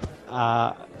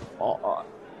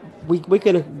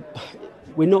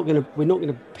 We're not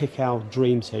gonna pick our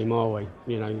dream team, are we?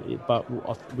 But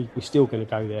we're still going to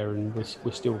go there, and we're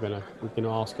going to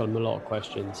ask them a lot of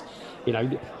questions.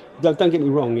 Don't get me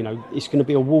wrong. It's going to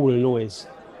be a wall of noise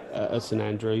at St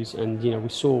Andrews, and we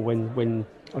saw when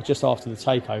just after the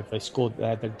takeover they scored. They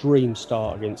had the dream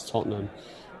start against Tottenham.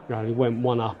 They went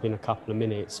one up in a couple of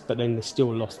minutes, but then they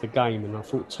still lost the game. And I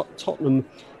thought Tottenham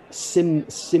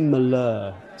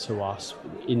similar to us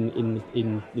in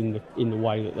the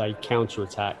way that they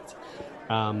counter-attacked.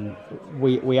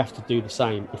 We have to do the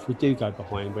same. If we do go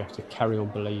behind, we have to carry on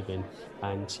believing,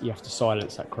 and you have to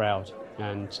silence that crowd.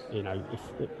 And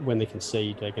when they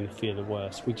concede, they're going to fear the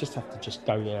worst. We just have to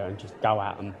go there and just go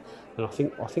at them, and I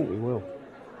think we will.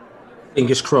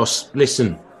 Fingers crossed.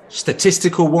 Listen,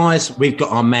 statistical wise, we've got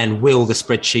our man Will, the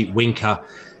spreadsheet winker,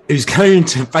 who's going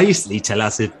to basically tell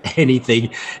us if anything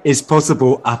is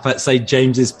possible up at St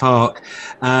James's Park.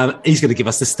 He's going to give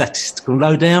us the statistical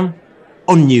lowdown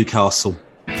on Newcastle.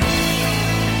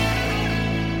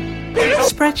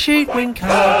 Spreadsheet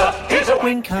winker, he's a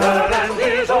winker, and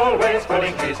he's always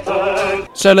pulling his third.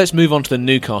 So let's move on to the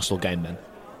Newcastle game then.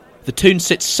 The Toon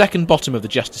sits second bottom of the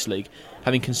Justice League,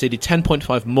 having conceded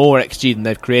 10.5 more XG than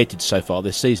they've created so far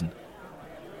this season.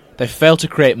 They've failed to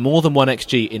create more than 1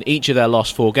 XG in each of their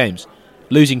last 4 games,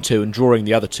 losing 2 and drawing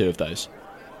the other 2 of those.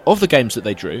 Of the games that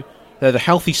they drew, they're the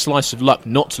healthy slice of luck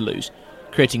not to lose,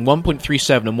 creating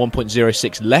 1.37 and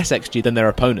 1.06 less XG than their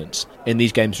opponents in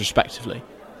these games respectively.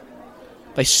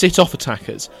 They sit off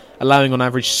attackers, allowing on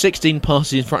average 16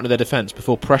 passes in front of their defence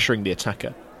before pressuring the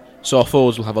attacker, so our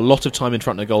forwards will have a lot of time in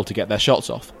front of goal to get their shots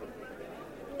off.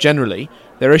 Generally,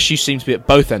 their issues seem to be at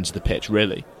both ends of the pitch,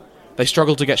 really. They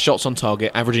struggle to get shots on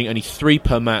target, averaging only 3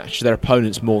 per match to their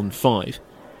opponents more than 5.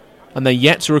 And they're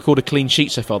yet to record a clean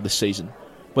sheet so far this season,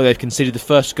 where they've conceded the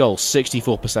first goal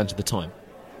 64% of the time.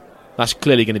 That's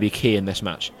clearly going to be key in this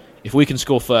match. If we can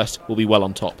score first, we'll be well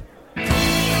on top.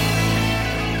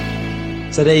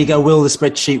 So there you go, Will, the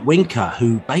spreadsheet winker,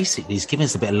 who basically is giving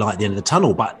us a bit of light at the end of the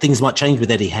tunnel, but things might change with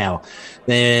Eddie Howe.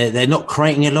 They're not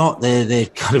creating a lot, they're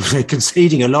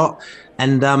conceding a lot,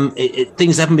 and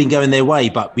things haven't been going their way,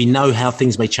 but we know how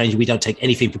things may change. We don't take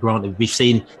anything for granted. We've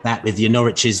seen that with the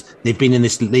Norwiches. They've been in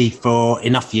this league for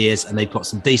enough years, and they've got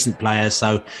some decent players,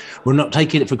 so we're not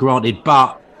taking it for granted,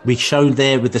 but we've shown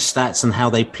there with the stats and how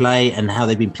they play and how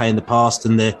they've been playing in the past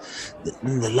and the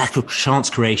lack of chance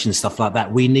creation and stuff like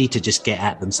that. We need to just get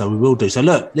at them, so we will do. So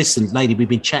look, listen, lady, we've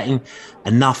been chatting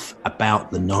enough about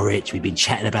the Norwich. We've been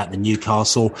chatting about the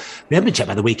Newcastle. We haven't been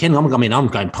chatting about the weekend. I'm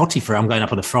going potty for it. I'm going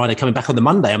up on a Friday, coming back on the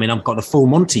Monday. I've got a full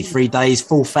Monty, 3 days,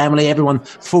 full family. Everyone,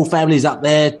 full family's up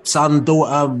there. Son,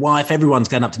 daughter, wife, everyone's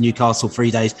going up to Newcastle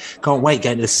 3 days. Can't wait.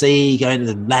 Going to the sea, going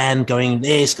to the land, going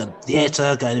this, going to the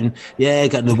theatre, going to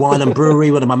the Wylam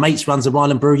Brewery. One of my mates runs the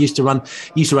Wylam Brewery. Used to run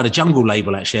a Jungle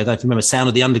label, actually. I don't know if you remember Sound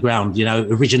of the Underground,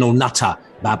 original Nutter.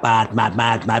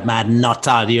 Mad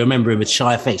Nutter. Do you remember him with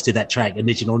Shy FX? Did that track,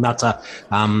 Original Nutter,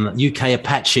 UK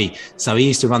Apache. So he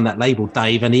used to run that label,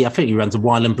 Dave, and I think he runs a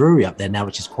Wylam Brewery up there now,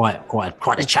 which is quite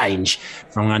a change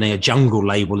from running a Jungle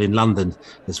label in London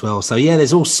as well. So yeah,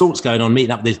 there's all sorts going on.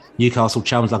 Meeting up with Newcastle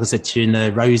chums, like I said to you, in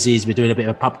the Rosies. We're doing a bit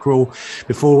of a pub crawl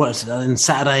before on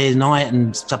Saturday night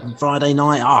and Friday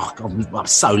night. Oh God, I'm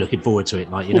so looking forward to it.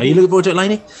 You looking forward to it,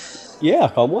 Laney? Yeah, I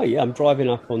can't wait. Yeah, I'm driving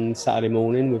up on Saturday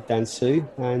morning with Dan Sue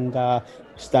and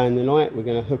staying the night. We're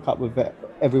going to hook up with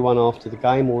everyone after the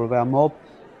game, all of our mob.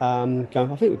 I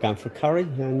think we're going for a curry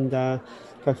and go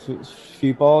to a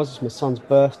few bars. It's my son's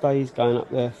birthday. He's going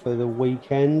up there for the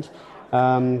weekend.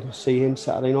 See him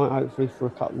Saturday night, hopefully, for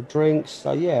a couple of drinks.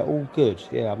 So, yeah, all good.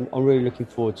 Yeah, I'm really looking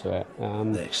forward to it.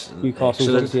 Newcastle's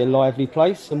obviously a lively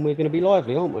place, and we're going to be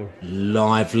lively, aren't we?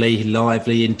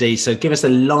 Lively indeed. So give us a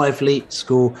lively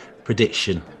score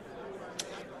prediction.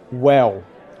 Well,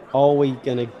 are we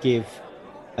going to give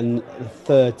the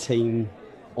third team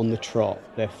on the trot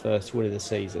their first win of the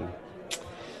season?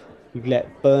 We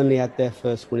let Burnley have their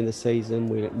first win of the season.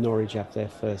 We let Norwich have their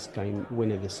first game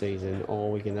win of the season. Or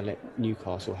are we going to let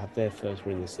Newcastle have their first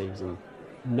win of the season?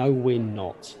 No, we're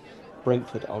not.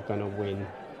 Brentford are going to win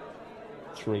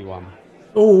 3-1.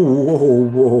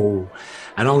 Oh,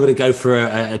 and I'm going to go for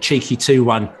a cheeky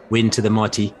 2-1 win to the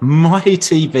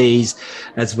mighty Bees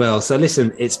as well. So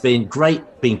listen, it's been great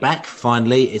being back.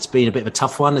 Finally, it's been a bit of a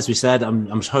tough one, as we said.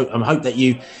 I'm hope that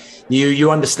you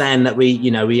understand that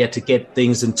we had to get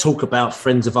things and talk about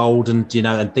friends of old and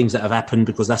things that have happened,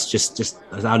 because that's just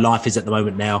how life is at the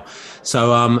moment now. So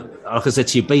like I said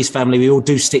to you, Bees family, we all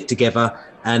do stick together.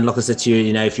 And like I said to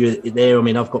you, if you're there, I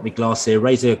mean, I've got my glass here,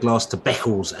 raising a glass to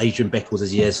Beckles, Adrian Beckles, as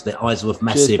he is, the Isleworth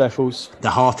Massive. Cheers, Beckles. The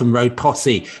Hartham Road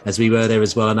posse, as we were there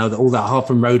as well. I know that all the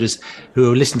Hartham Roaders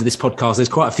who listen to this podcast, there's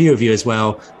quite a few of you as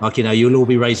well. Like, you'll all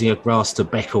be raising a glass to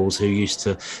Beckles, who used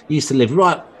to live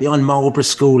right behind Marlborough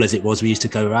School, as it was. We used to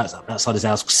go outside his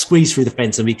house, squeeze through the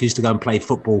fence, and we used to go and play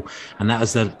football. And that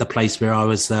was the place where I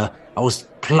was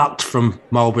plucked from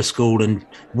Marlborough School and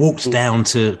walked down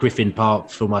to Griffin Park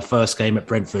for my first game at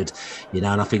Brentford, and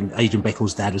I think Adrian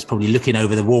Beckles' dad was probably looking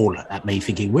over the wall at me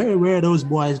thinking, where are those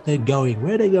boys going?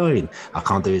 Where are they going? I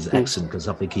can't do his accent because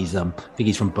I think he's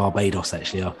from Barbados,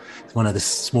 actually. It's one of the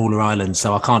smaller islands,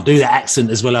 so I can't do that accent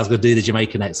as well as I could do the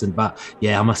Jamaican accent. But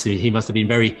yeah, he must have been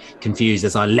very confused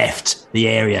as I left the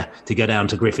area to go down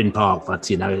to Griffin Park.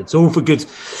 But it's all for good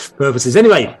purposes.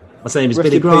 Anyway, my name is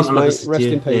Billy Grant. Rest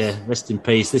in peace. Yeah, rest in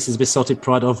peace. This is Besotted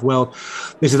Pride of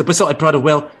This is the Besotted Pride of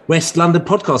West London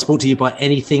podcast, brought to you by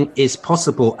Anything Is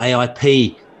Possible,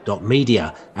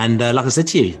 AIP.media. And like I said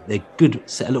to you, they're a good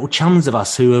set of little chums of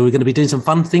us who are going to be doing some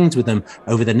fun things with them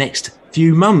over the next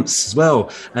few months as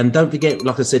well. And don't forget,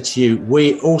 like I said to you,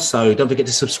 don't forget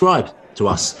to subscribe to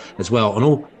us as well on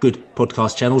all good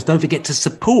podcast channels. Don't forget to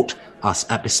support us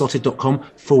at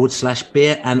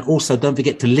besotted.com/beer, and also don't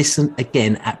forget to listen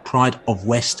again at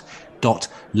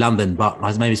prideofwest.london. But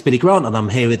my name is Billy Grant, and I'm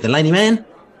here with the Laney Man.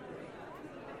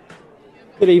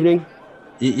 Good evening.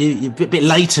 You're a bit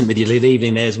latent with your good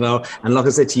evening there as well. And like I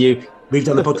said to you, we've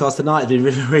done the podcast tonight. It's been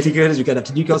really, really good as we go up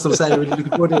to Newcastle. We're really looking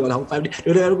forward to it. The whole family, as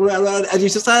you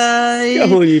should say.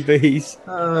 Come on, you Bees.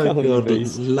 Oh, God.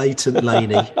 Latent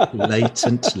Laney.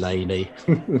 Latent Laney.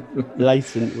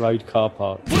 Latent Road car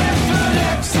park.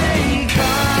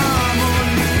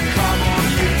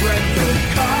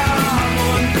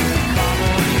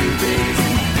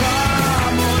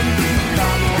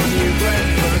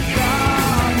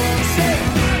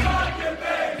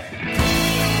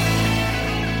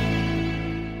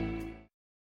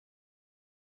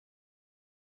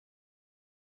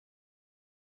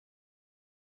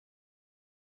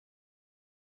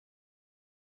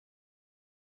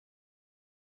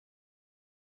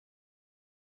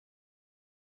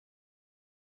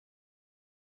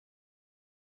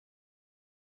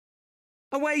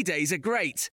 Away days are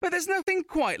great, but there's nothing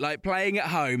quite like playing at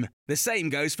home. The same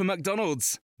goes for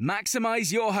McDonald's.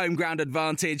 Maximise your home ground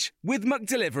advantage with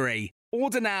McDelivery.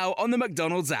 Order now on the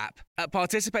McDonald's app. At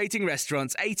participating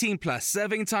restaurants, 18 plus,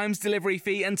 serving times, delivery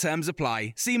fee and terms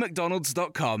apply. See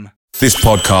mcdonalds.com. This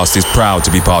podcast is proud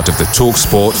to be part of the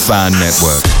TalkSport Fan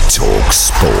Network.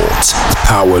 TalkSport.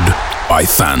 Powered by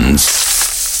fans.